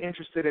was really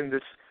interested in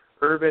this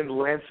urban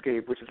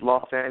landscape, which is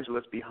Los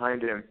Angeles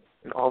behind him,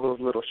 and all those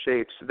little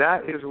shapes.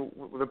 That is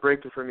the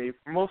breakthrough for me.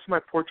 Most of my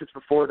portraits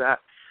before that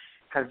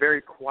had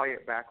very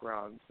quiet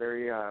backgrounds,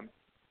 very,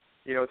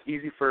 it's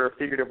easy for a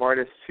figurative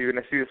artist to, and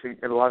I see this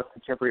in a lot of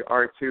contemporary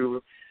art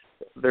too,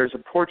 there's a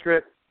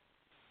portrait,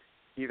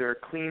 either a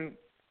clean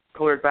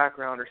colored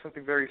background or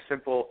something very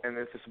simple, and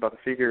it's just about the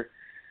figure.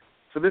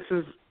 So this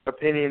is a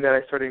painting that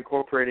I started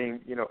incorporating,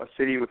 a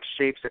city with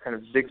shapes that kind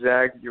of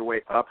zigzag your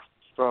way up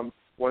from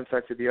one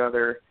side to the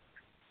other.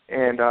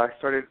 And I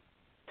started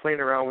playing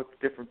around with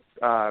different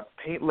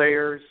paint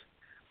layers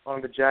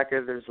on the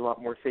jacket. There's a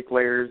lot more thick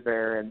layers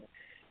there, and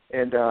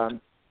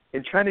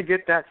trying to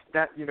get that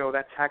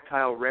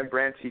tactile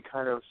Rembrandt-y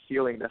kind of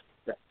feeling that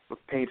with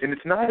paint. And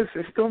it's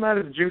still not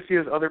as juicy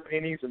as other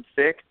paintings and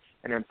thick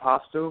and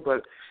impasto,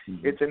 but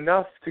it's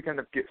enough to kind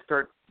of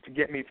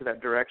get me to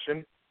that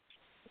direction.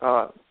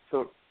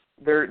 So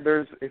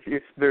there's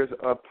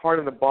a part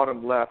in the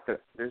bottom left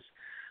that there's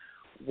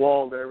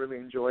wall that I really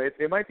enjoy.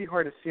 It might be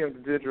hard to see on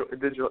the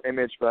digital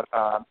image, but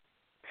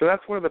so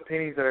that's one of the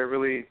paintings that I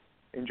really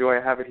enjoy.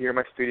 I have it here in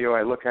my studio.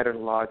 I look at it a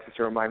lot just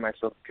to remind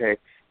myself, okay,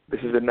 this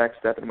is the next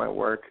step in my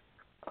work.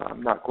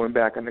 I'm not going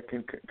back. I'm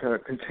going to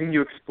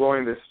continue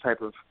exploring this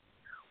type of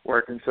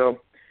work. And so,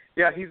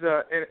 yeah, he's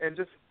and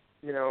just,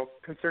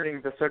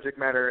 concerning the subject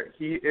matter,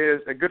 he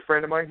is a good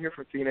friend of mine here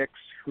from Phoenix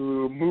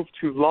who moved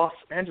to Los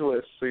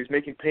Angeles. So he's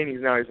making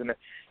paintings now.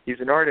 He's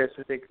an artist,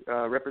 I think,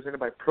 represented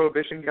by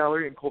Prohibition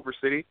Gallery in Culver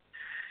City.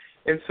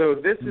 And so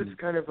this is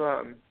kind of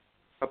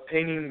a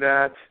painting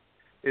that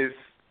is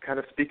kind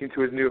of speaking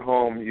to his new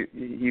home.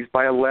 He's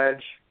by a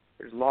ledge.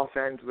 There's Los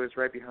Angeles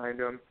right behind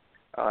him.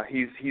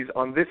 He's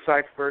on this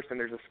side first, and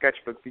there's a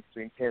sketchbook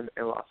between him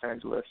and Los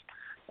Angeles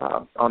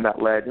on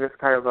that ledge. And it's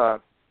kind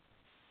of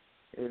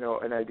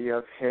an idea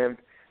of him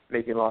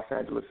making Los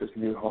Angeles his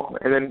new home.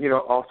 And then,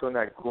 also in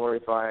that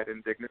glorified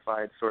and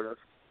dignified sort of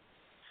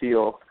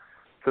feel.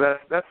 So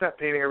that's that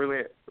painting. I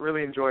really,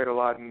 really enjoy it a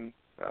lot. And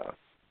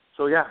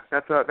so, yeah,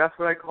 that's what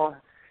I call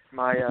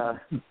my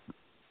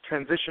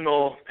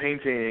transitional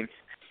painting.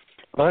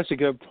 Well, that's a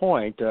good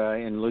point.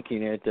 In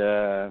looking at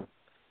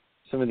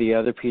some of the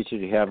other pieces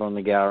you have on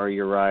the gallery,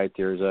 you're right.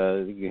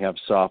 You have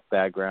soft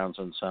backgrounds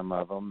on some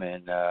of them,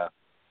 and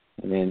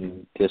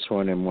then this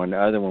one and one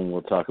other one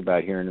we'll talk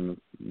about here in a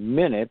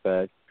minute,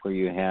 but where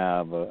you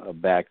have a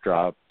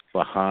backdrop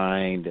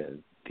behind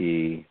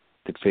the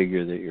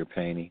figure that you're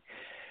painting.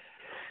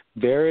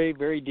 Very,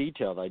 very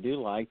detailed. I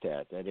do like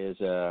that. That is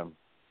an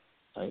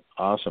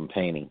awesome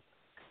painting.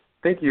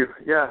 Thank you.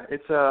 Yeah,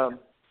 it's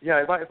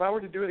if I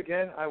were to do it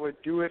again, I would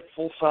do it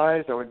full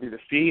size. I would do the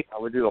feet. I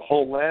would do the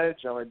whole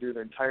ledge. I would do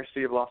the entire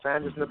city of Los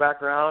Angeles in the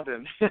background,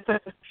 and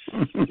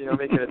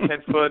make it a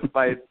 10-foot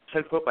by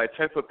 10-foot by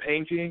 10-foot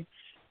painting.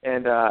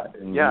 And I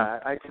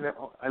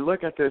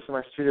look at this in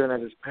my studio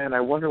and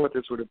I wonder what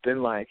this would have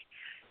been like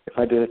if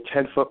I did a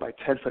 10-foot by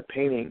 10-foot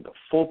painting, the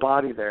full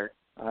body there.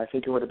 I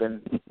think it would have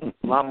been a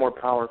lot more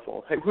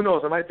powerful. Hey, who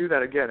knows? I might do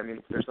that again. I mean,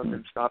 if there's something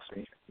that stops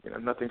me,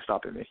 nothing's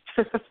stopping me.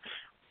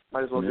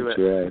 Might as well do it. That's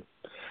right.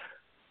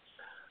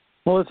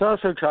 Well, let's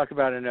also talk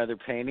about another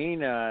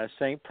painting,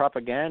 Saint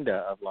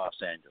Propaganda of Los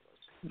Angeles.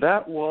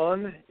 That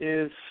one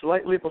is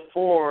slightly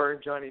before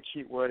Johnny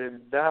Cheatwood,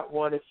 and that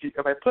one, if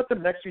I put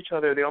them next to each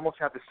other, they almost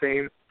have the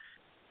same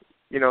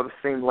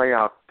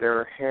layout.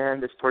 Their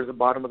hand is towards the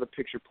bottom of the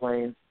picture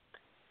plane.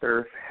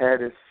 Their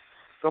head is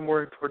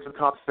somewhere towards the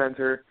top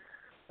center.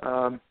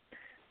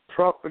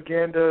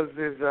 Propagandas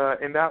is,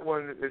 and that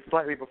one is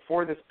slightly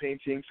before this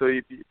painting. So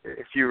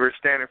if you were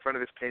standing in front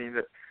of this painting,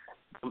 the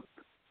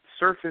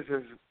surface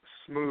is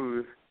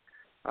smooth.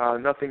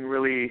 Nothing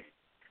really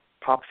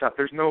pops out.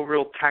 There's no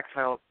real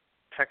tactile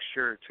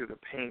texture to the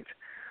paint.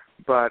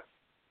 But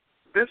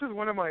this is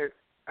one of my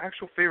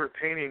actual favorite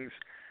paintings.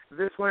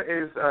 This one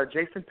is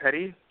Jason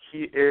Petty.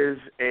 He is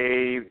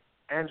a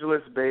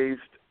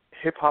Angeles-based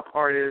hip-hop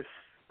artist.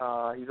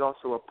 He's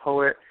also a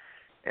poet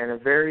and a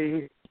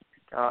very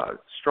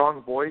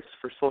strong voice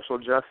for social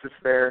justice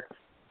there.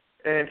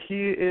 And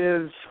he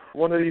is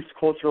one of these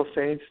cultural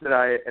saints that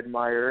I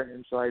admire,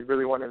 and so I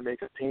really wanted to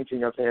make a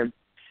painting of him.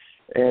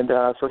 And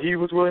so he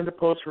was willing to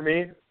pose for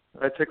me.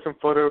 I took some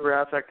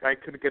photographs. I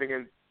couldn't get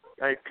him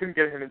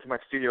into my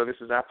studio. This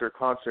was after a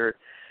concert.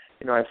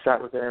 I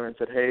sat with him and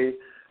said, "Hey,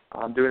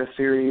 I'm doing a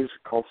series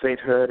called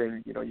Sainthood,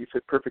 and you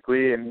fit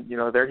perfectly." And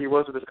there he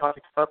was with his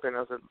coffee cup, and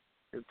I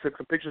took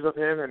some pictures of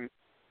him, and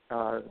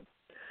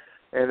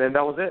then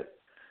that was it.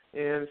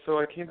 And so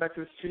I came back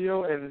to the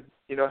studio and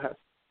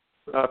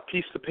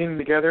pieced the painting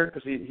together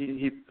because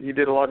he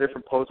did a lot of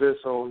different poses.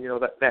 So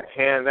that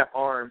hand, that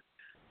arm,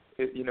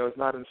 is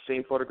not in the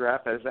same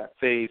photograph as that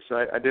face.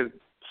 So I did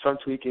some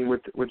tweaking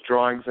with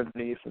drawings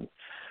underneath, and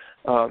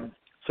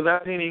so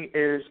that painting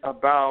is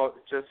about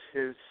just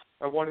his.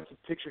 I wanted to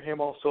picture him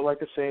also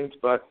like a saint,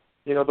 but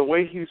the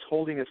way he's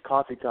holding his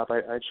coffee cup,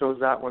 I chose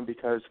that one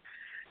because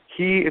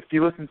if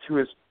you listen to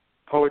his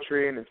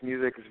poetry and his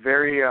music, is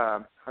very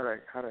how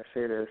do I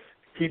say this?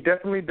 he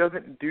definitely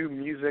doesn't do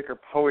music or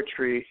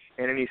poetry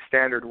in any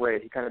standard way.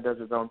 He kind of does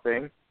his own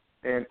thing,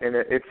 and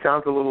it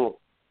sounds a little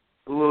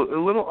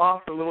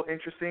off, a little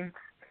interesting.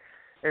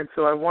 And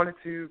so I wanted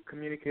to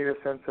communicate a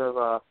sense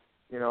of,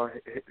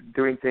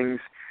 doing things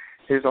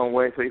his own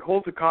way. So he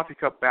holds the coffee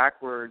cup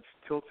backwards,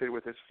 tilted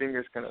with his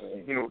fingers kind of,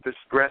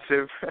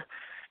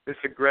 this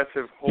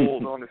aggressive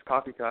hold on this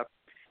coffee cup,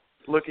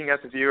 looking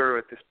at the viewer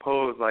with this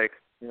pose like,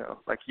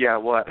 yeah,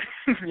 what?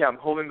 Yeah, I'm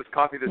holding this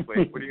coffee this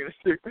way. What are you going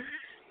to do?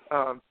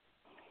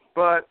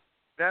 But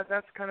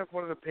that's kind of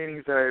one of the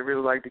paintings that I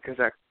really like, because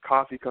that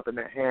coffee cup in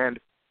that hand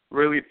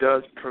really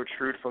does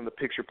protrude from the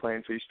picture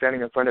plane. So you're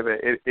standing in front of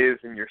it. It is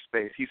in your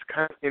space. He's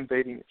kind of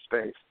invading your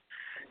space.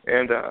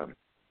 And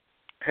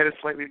head is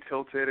slightly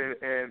tilted,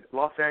 and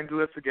Los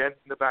Angeles again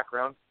in the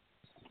background.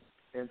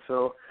 And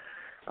so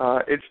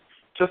it's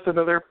just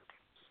another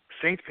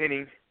saint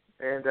painting.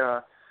 And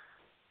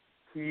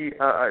he,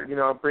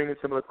 bringing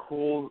some of the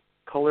cool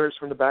colors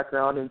from the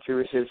background into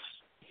his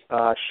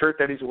shirt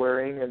that he's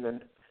wearing, and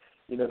then,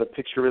 the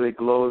picture really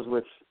glows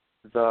with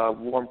the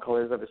warm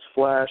colors of his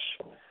flesh.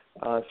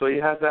 So he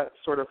has that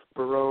sort of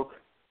Baroque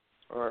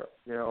or,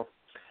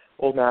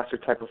 old master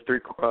type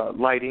of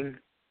lighting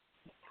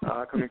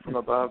coming from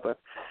above. But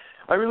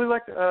I really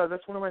like,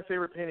 that's one of my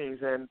favorite paintings,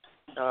 and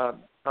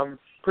I'm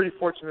pretty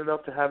fortunate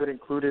enough to have it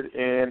included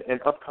in an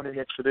upcoming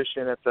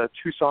exhibition at the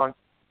Tucson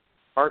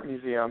Art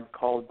Museum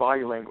called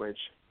Body Language.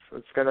 So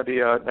it's going to be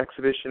an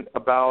exhibition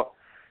about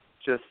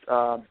just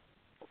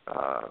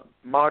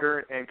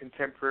modern and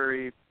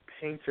contemporary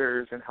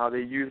painters and how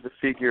they use the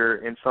figure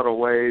in subtle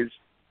ways,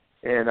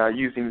 and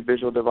using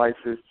visual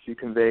devices to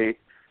convey.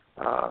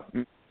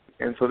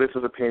 And so this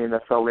was a painting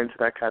that fell into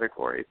that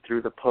category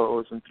through the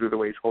pose and through the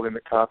way he's holding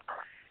the cup.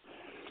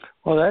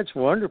 Well, that's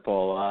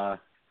wonderful.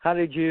 How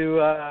did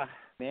you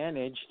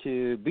manage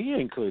to be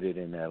included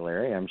in that,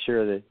 Larry? I'm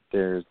sure that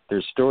there's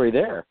story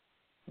there.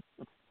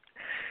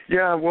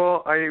 Yeah,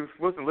 well, I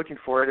wasn't looking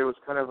for it. It was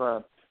kind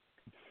of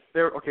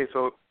okay,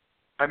 so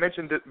I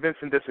mentioned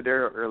Vincent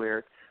Desiderio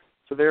earlier.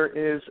 So there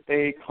is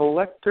a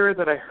collector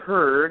that I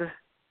heard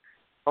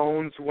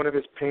owns one of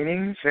his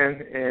paintings,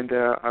 and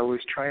I was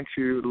trying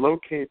to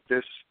locate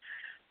this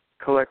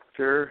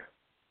collector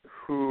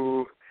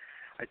who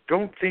I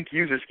don't think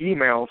uses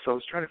email, so I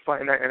was trying to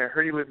find, and I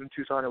heard he lived in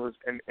Tucson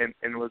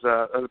and was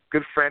a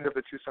good friend of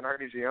the Tucson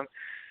Art Museum.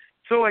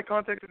 So I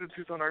contacted the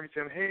Tucson Art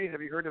Museum. Hey,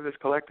 have you heard of this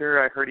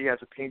collector? I heard he has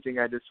a painting.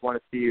 I just want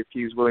to see if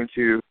he's willing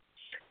to,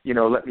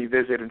 let me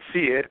visit and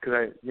see it, because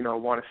I,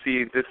 want to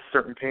see this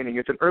certain painting.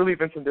 It's an early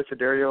Vincent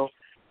Desiderio.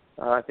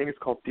 I think it's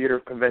called Theater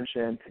of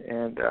Convention,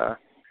 and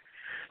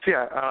so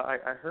yeah,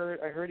 I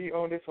heard he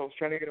owned it, so I was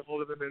trying to get a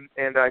hold of him,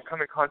 and I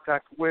come in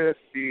contact with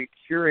the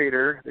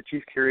curator, the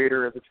chief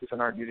curator of the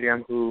Tucson Art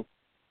Museum, who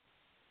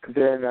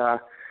then,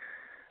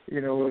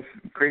 was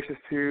gracious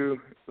to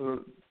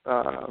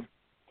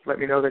let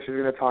me know that she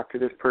was going to talk to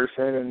this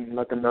person and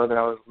let them know that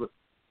I was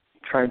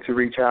trying to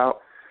reach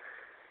out.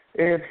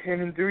 And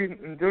in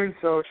doing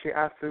so, she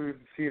asked to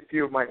see a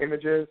few of my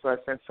images, so I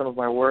sent some of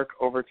my work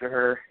over to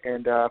her,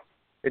 and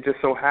it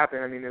just so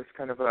happened, it was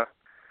kind of a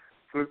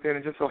fluke, and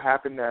it just so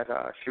happened that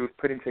she was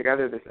putting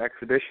together this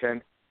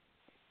exhibition,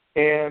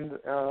 and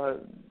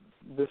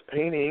this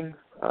painting,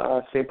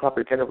 St.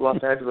 Patrick of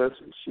Los Angeles,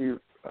 she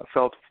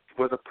felt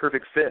was a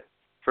perfect fit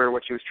for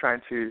what she was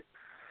trying to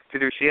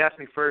do. She asked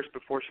me first,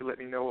 before she let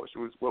me know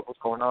what was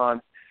going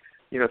on,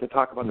 to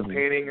talk about the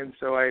painting, and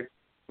so I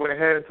went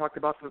ahead and talked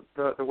about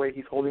the way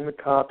he's holding the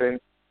cup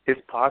and his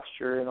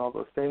posture and all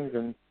those things,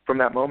 and from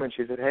that moment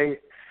she said, hey,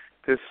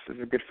 this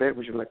is a good fit,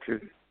 would you like to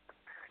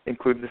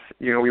include this,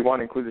 we want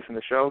to include this in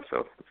the show.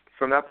 So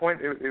from that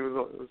point, that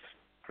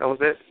was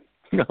it.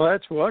 No,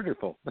 that's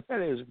wonderful.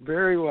 That is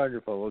very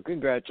wonderful. Well,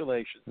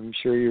 congratulations. I'm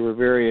sure you were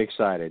very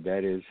excited.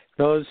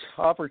 Those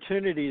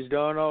opportunities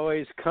don't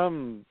always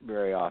come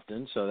very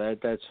often, so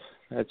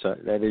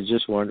that is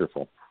just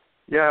wonderful.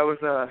 Yeah, it was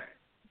I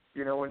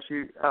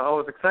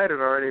was excited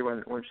already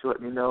when she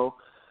let me know,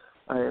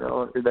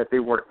 that they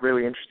weren't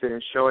really interested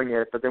in showing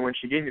it, but then when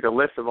she gave me the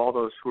list of all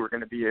those who were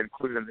going to be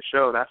included in the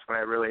show, that's when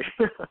I really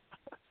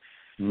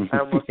I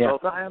almost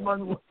felt I am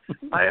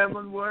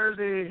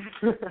unworthy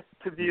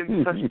to be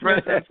in such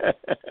presence.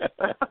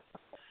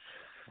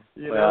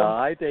 Well,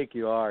 I think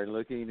you are.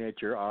 Looking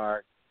at your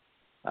art,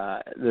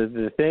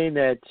 the thing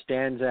that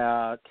stands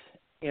out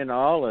in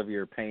all of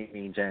your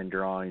paintings and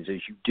drawings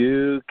is you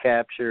do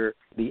capture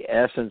the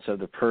essence of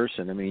the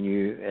person.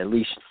 At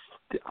least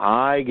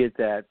I get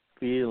that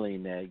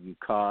feeling that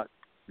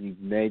you've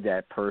made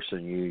that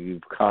person,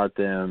 you've caught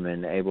them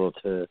and able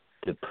to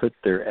put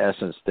their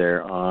essence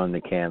there on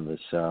the canvas.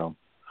 So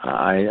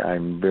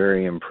I'm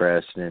very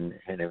impressed and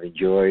have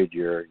enjoyed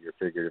your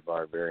figurative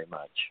art very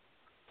much.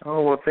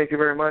 Oh, well, thank you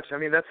very much.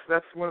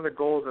 That's one of the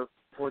goals of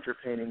portrait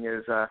painting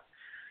is,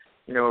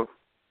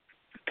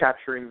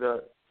 capturing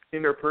the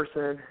inner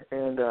person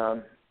and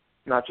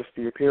not just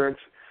the appearance,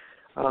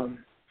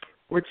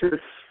 which is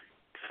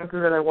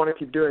something that I want to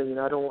keep doing.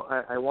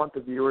 I want the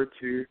viewer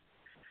to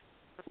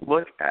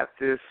look at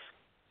this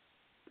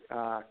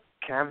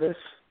canvas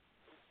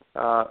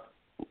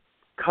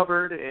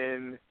covered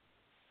in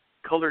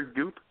colored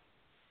goop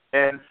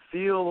and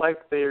feel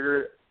like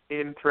they're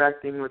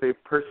interacting with a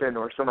person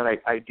or some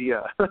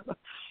idea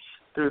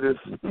through this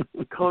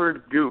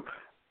colored goop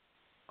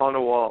on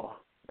a wall.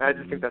 I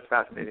just think that's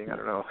fascinating. I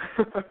don't know.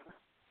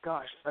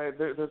 Gosh,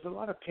 there's a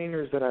lot of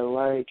painters that I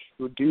like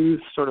who do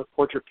sort of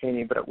portrait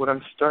painting, but what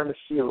I'm starting to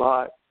see a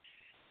lot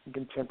in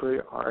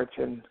contemporary art,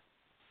 and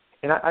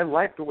I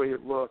like the way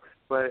it looks,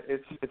 but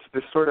it's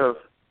this sort of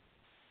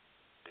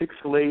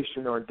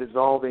pixelation or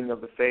dissolving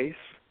of the face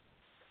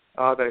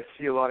that I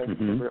see a lot in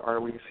contemporary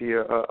art. When you see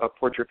a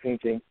portrait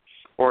painting,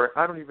 or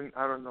I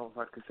don't know if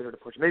I'd consider it a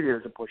portrait. Maybe it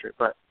is a portrait,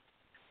 but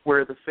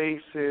where the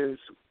face is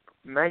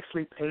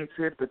nicely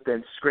painted, but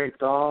then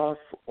scraped off,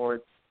 or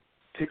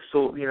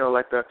pixel,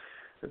 like the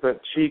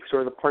cheeks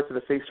or the parts of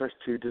the face starts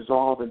to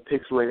dissolve and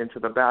pixelate into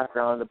the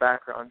background. The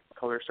background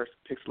color starts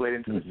to pixelate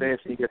into the face,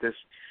 and you get this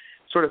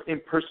sort of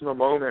impersonal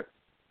moment.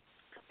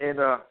 And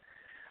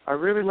I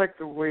really like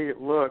the way it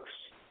looks,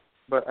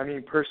 but I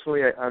mean,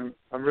 personally, I'm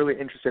really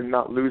interested in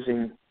not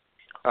losing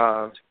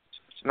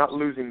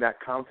that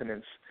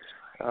countenance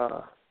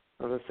of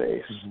the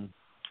face.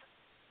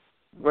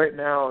 Right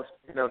now,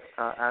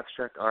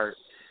 abstract art.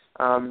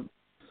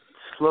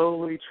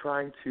 Slowly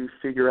trying to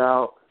figure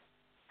out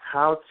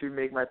how to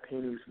make my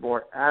paintings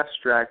more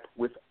abstract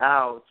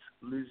without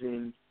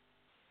losing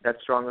that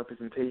strong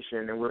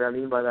representation. And what I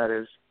mean by that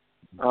is,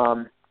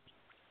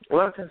 a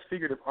lot of times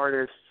figurative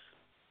artists,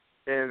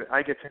 and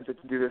I get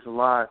tempted to do this a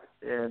lot,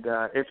 and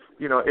it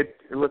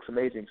looks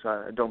amazing, so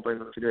I don't blame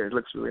them to do it. It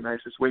looks really nice.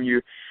 It's when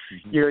you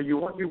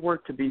want your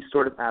work to be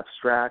sort of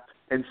abstract,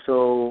 and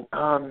so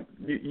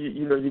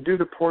you do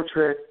the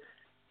portrait,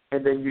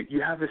 and then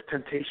you have this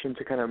temptation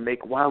to kind of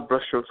make wild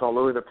brushstrokes all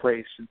over the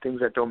place and things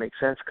that don't make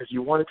sense because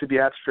you want it to be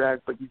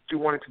abstract, but you do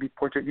want it to be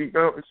portrait.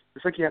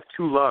 It's like you have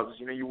two loves.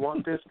 You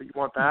want this, but you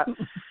want that.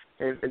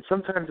 and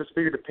sometimes as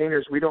figurative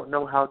painters, we don't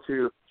know how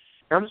to.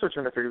 I'm still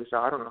trying to figure this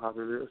out. I don't know how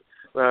to do this.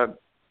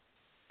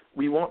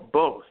 We want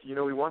both.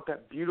 We want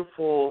that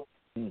beautiful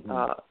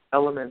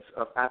elements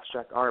of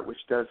abstract art, which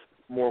does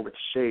more with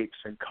shapes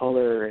and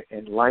color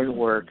and line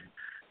work,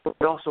 but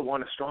we also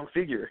want a strong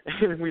figure,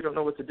 and we don't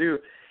know what to do.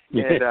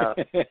 And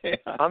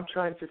I'm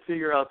trying to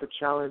figure out the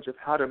challenge of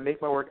how to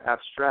make my work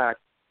abstract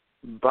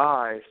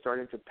by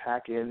starting to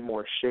pack in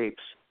more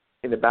shapes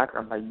in the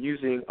background by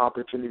using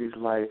opportunities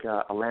like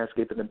a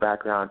landscape in the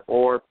background,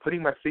 or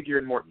putting my figure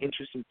in more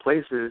interesting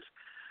places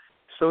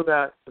so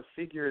that the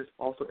figure is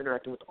also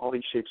interacting with all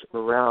these shapes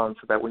around,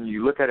 so that when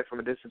you look at it from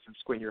a distance and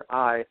squint your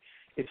eye,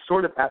 it's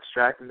sort of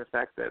abstract in the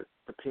fact that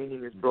the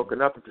painting is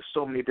broken up into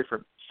so many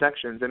different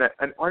sections. And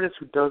an artist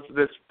who does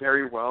this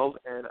very well,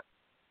 and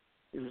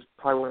is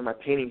probably one of my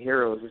painting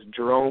heroes, is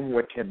Jerome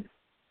Wickham.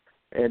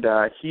 And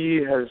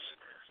he has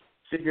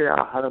figured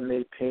out how to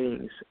make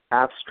paintings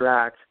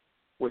abstract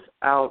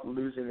without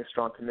losing a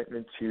strong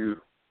commitment to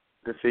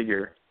the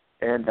figure.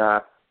 And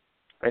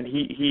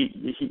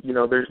he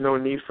there's no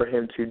need for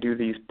him to do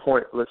these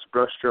pointless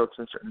brushstrokes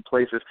in certain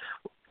places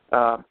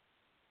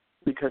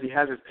because he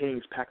has his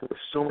paintings packed with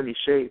so many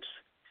shapes.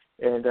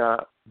 And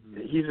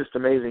he's just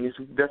amazing.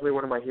 He's definitely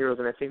one of my heroes,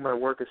 and I think my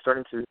work is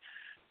starting to,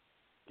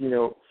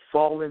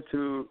 fall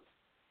into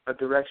a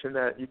direction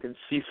that you can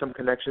see some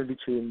connection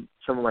between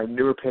some of my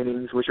newer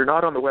paintings, which are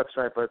not on the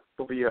website, but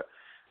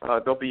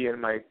they'll be in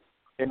my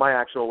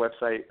actual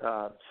website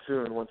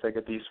soon once I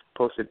get these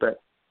posted.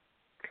 But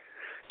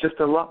just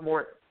a lot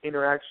more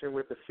interaction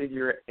with the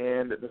figure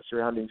and the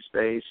surrounding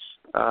space,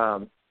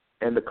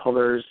 and the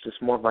colors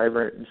just more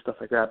vibrant and stuff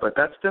like that. But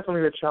that's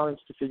definitely the challenge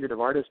to figurative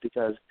artists,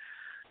 because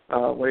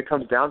when it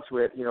comes down to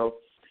it,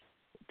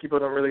 people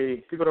don't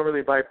really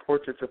buy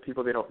portraits of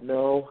people they don't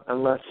know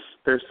unless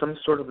there's some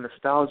sort of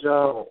nostalgia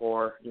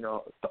or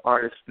the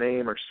artist's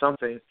name or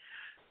something.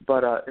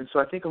 But and so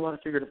I think a lot of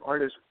figurative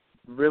artists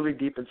really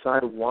deep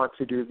inside want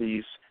to do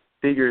these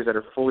figures that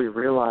are fully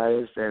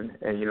realized and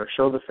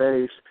show the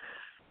face.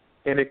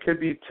 And it could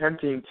be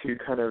tempting to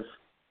kind of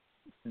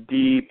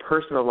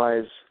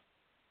depersonalize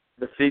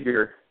the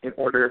figure in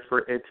order for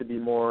it to be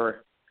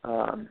more,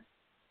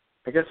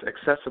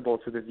 accessible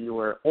to the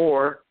viewer,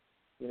 or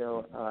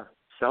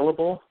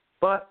sellable.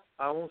 But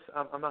I'm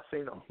not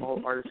saying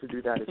all artists who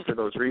do that is for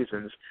those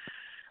reasons.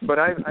 But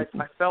I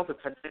felt the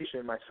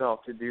temptation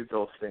myself to do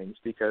those things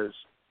because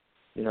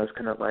it's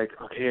kind of like,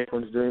 okay,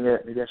 everyone's doing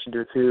it, maybe I should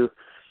do it too.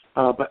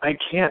 But I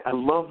can't. I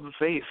love the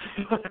face.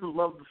 I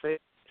love the face.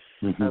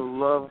 I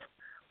love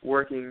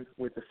working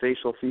with the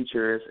facial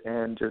features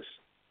and just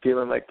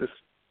feeling like this,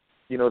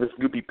 this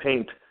goopy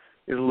paint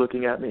is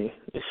looking at me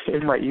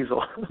in my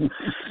easel.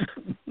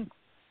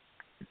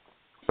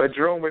 But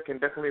Jerome Wickham,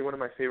 definitely one of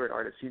my favorite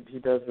artists. He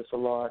does this a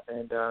lot,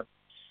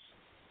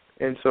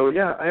 and so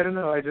yeah, I don't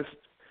know. I just,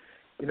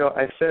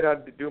 I said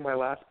I'd do my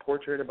last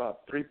portrait about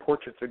 3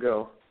 portraits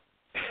ago.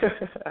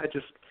 I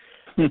just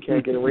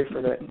can't get away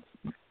from it,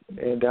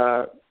 and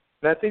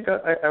I think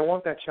I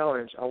want that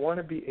challenge. I want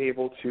to be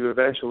able to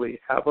eventually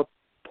have a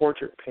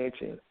portrait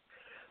painting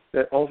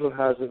that also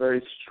has a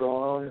very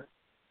strong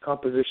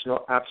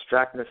compositional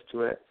abstractness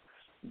to it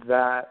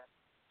that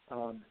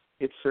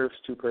it serves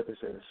two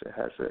purposes. It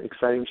has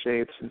exciting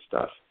shapes and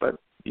stuff, but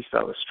you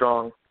still have a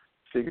strong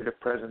figurative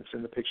presence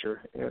in the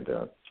picture. And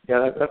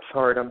that's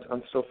hard. I'm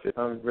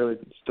really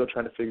still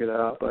trying to figure that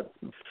out. But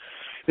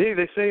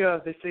they say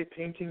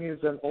painting is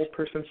an old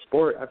person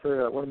sport. I've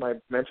heard one of my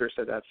mentors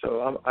said that.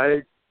 So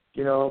I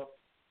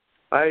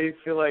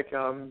feel like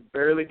I'm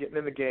barely getting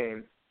in the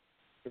game,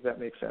 if that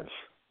makes sense.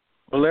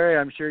 Well, Larry,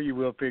 I'm sure you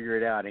will figure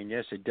it out, and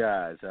yes, it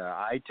does.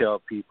 I tell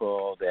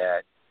people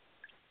that,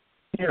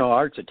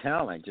 art's a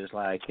talent, just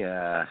like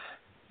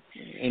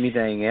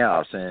anything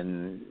else,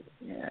 and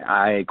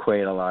I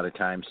equate a lot of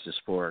times to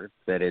sport,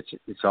 that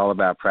it's all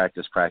about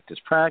practice, practice,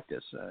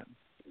 practice.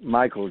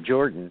 Michael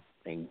Jordan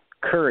and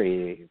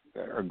Curry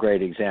are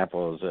great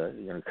examples.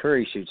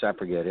 Curry shoots, I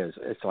forget,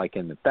 it's like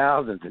in the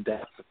thousands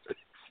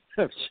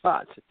of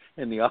shots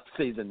in the off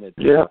season that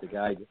the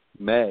guy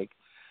make,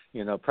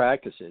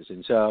 practices.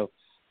 And so,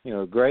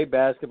 great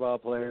basketball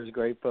players,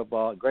 great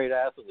football, great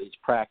athletes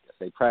practice.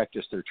 They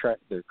practice their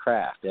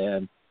craft,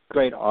 and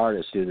great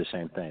artists do the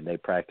same thing. They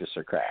practice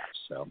their craft.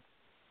 So.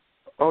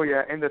 Oh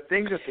yeah, and the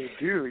things that they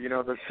do,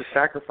 the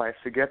sacrifice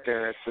to get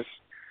there. It's just,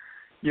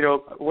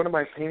 one of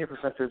my painting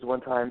professors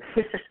one time.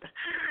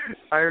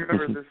 I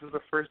remember this is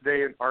the first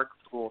day in art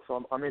school,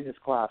 so I'm in his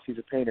class. He's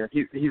a painter.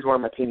 He's one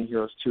of my painting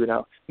heroes too.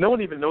 Now, no one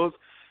really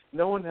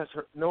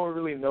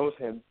knows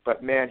him,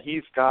 but man,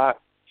 he's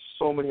got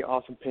so many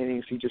awesome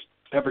paintings. He just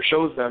never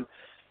shows them.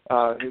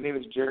 His name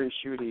is Jerry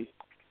Schutte,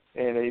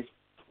 and he's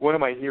one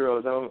of my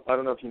heroes. I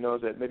don't know if he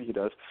knows it. Maybe he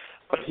does.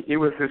 But it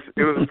was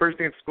the first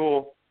day in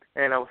school,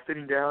 and I was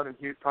sitting down, and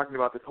he was talking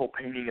about this whole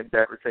painting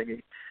endeavor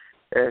thing.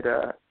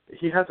 And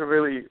he has a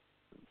really,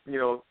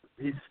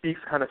 he speaks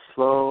kind of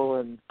slow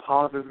and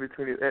pauses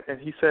between it. And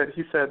he said,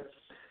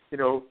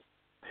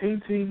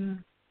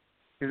 painting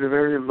is a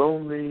very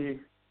lonely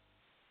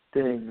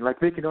thing.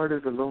 Like making art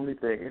is a lonely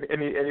thing.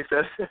 And he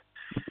says,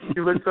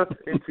 he looks up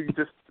into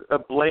just a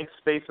blank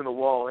space in the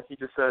wall, and he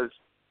just says,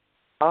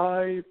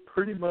 I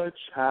pretty much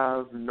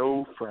have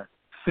no friends.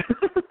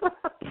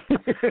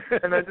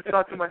 And I just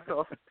thought to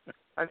myself,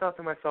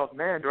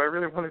 man, do I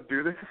really want to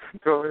do this?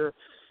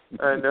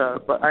 And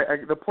but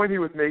the point he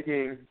was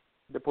making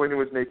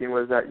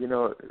was that,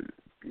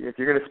 if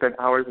you're going to spend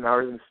hours and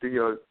hours in the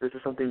studio, this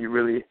is something you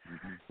really,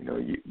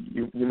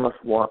 you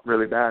must want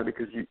really bad,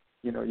 because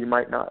you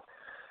might not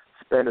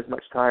spend as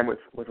much time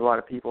with a lot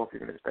of people if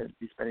you're going to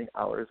be spending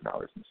hours and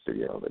hours in the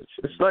studio. But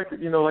it's like,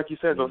 like you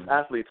said, those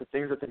athletes, the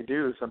things that they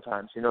do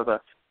sometimes, the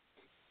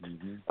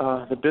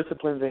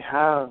discipline they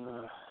have,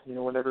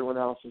 when everyone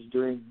else is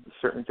doing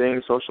certain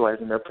things,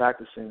 socializing, they're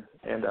practicing.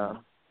 And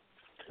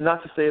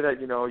not to say that,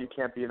 you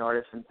can't be an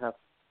artist and have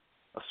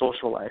a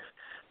social life.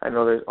 I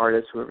know there's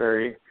artists who are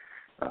very,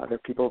 they're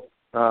people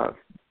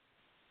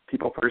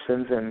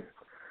persons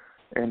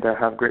and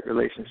have great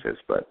relationships,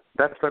 but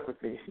that stuck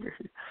with me.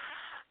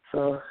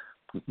 So,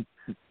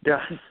 yeah,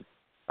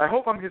 I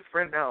hope I'm his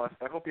friend now.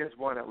 I hope he has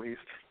one at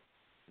least.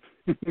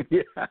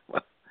 Yeah,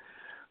 well,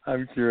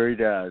 I'm sure he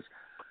does.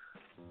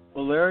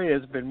 Well, Larry,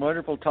 it's been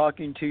wonderful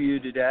talking to you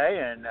today,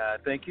 and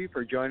thank you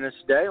for joining us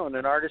today on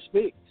An Artist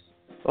Speaks.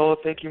 Oh,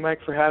 thank you, Mike,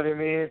 for having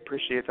me.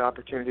 Appreciate the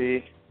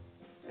opportunity,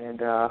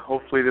 and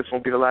hopefully this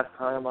won't be the last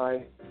time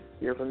I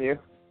hear from you.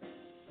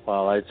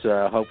 Well, let's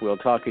hope we'll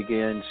talk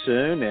again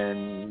soon,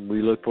 and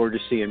we look forward to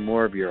seeing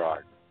more of your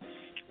art.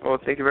 Well,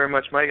 thank you very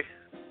much, Mike.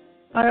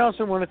 I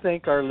also want to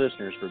thank our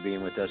listeners for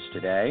being with us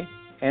today,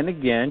 and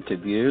again, to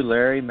view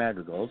Larry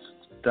Madrigal's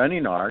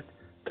stunning art,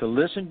 to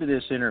listen to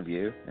this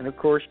interview, and of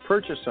course,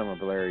 purchase some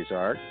of Larry's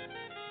art,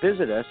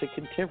 visit us at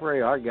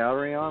Contemporary Art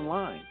Gallery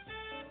online.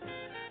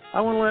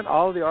 I want to let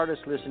all the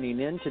artists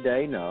listening in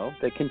today know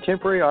that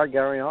Contemporary Art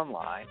Gallery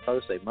Online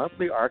hosts a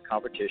monthly art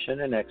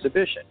competition and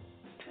exhibition.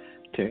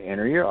 To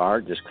enter your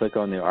art, just click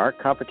on the Art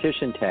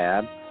Competition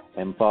tab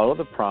and follow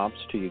the prompts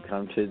till you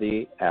come to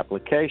the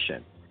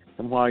application.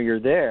 And while you're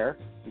there,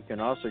 you can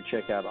also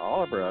check out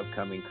all of our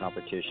upcoming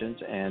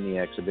competitions and the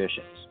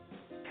exhibitions.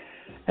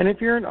 And if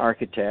you're an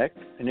architect,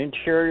 an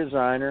interior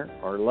designer,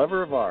 or a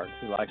lover of art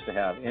who likes to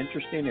have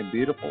interesting and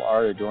beautiful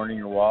art adorning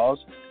your walls,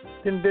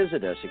 then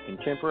visit us at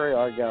Contemporary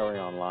Art Gallery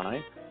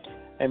Online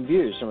and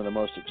view some of the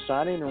most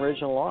exciting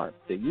original art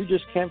that you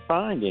just can't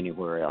find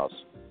anywhere else.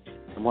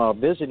 And while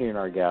visiting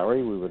our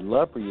gallery, we would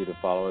love for you to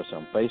follow us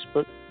on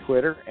Facebook,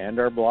 Twitter, and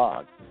our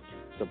blog.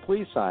 So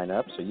please sign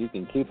up so you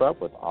can keep up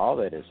with all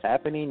that is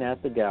happening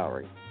at the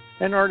gallery.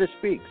 And Artist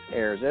Speaks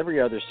airs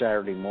every other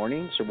Saturday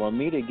morning, so we'll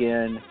meet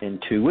again in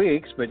 2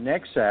 weeks. But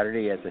next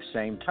Saturday at the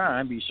same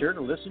time, be sure to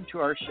listen to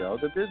our show,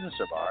 The Business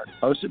of Art,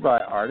 hosted by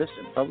artist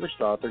and published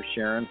author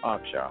Sharon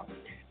Hawkshaw,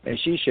 as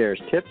she shares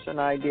tips and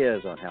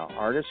ideas on how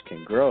artists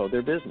can grow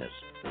their business.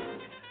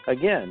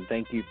 Again,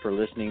 thank you for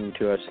listening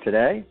to us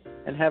today,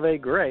 and have a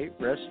great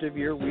rest of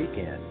your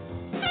weekend.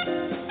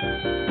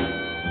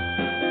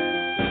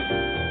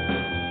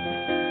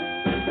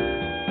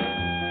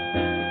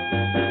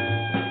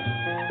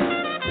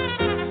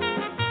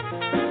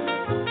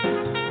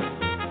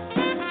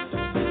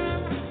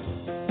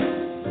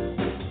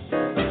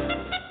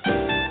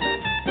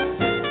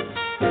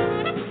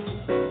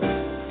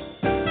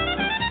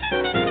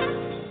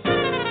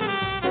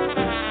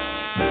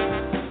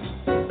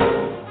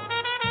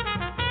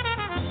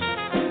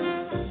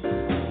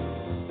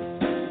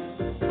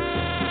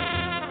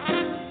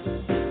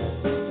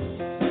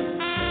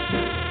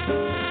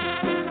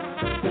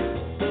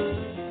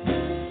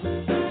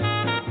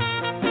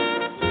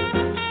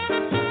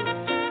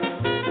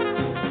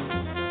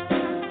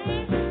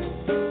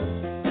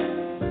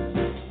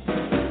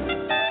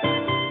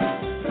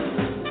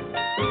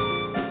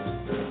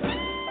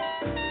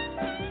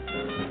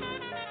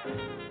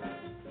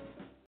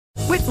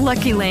 With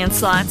Lucky Land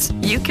Slots,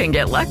 you can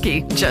get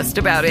lucky just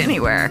about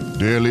anywhere.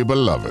 Dearly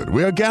beloved,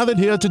 we are gathered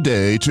here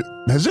today to...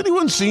 Has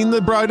anyone seen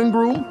the bride and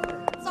groom?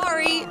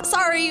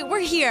 Sorry, we're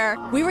here.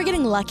 We were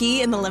getting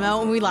lucky in the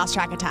limo and we lost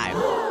track of time.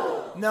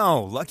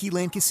 No, Lucky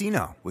Land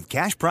Casino, with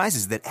cash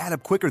prizes that add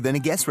up quicker than a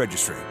guest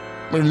registry.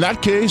 In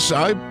that case,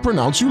 I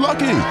pronounce you lucky.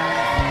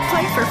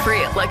 Play for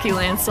free at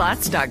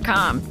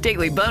LuckyLandSlots.com.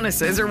 Daily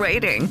bonuses are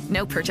waiting.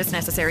 No purchase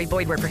necessary.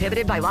 Void where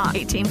prohibited by law.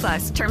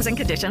 18+. Terms and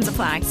conditions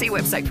apply. See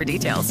website for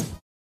details.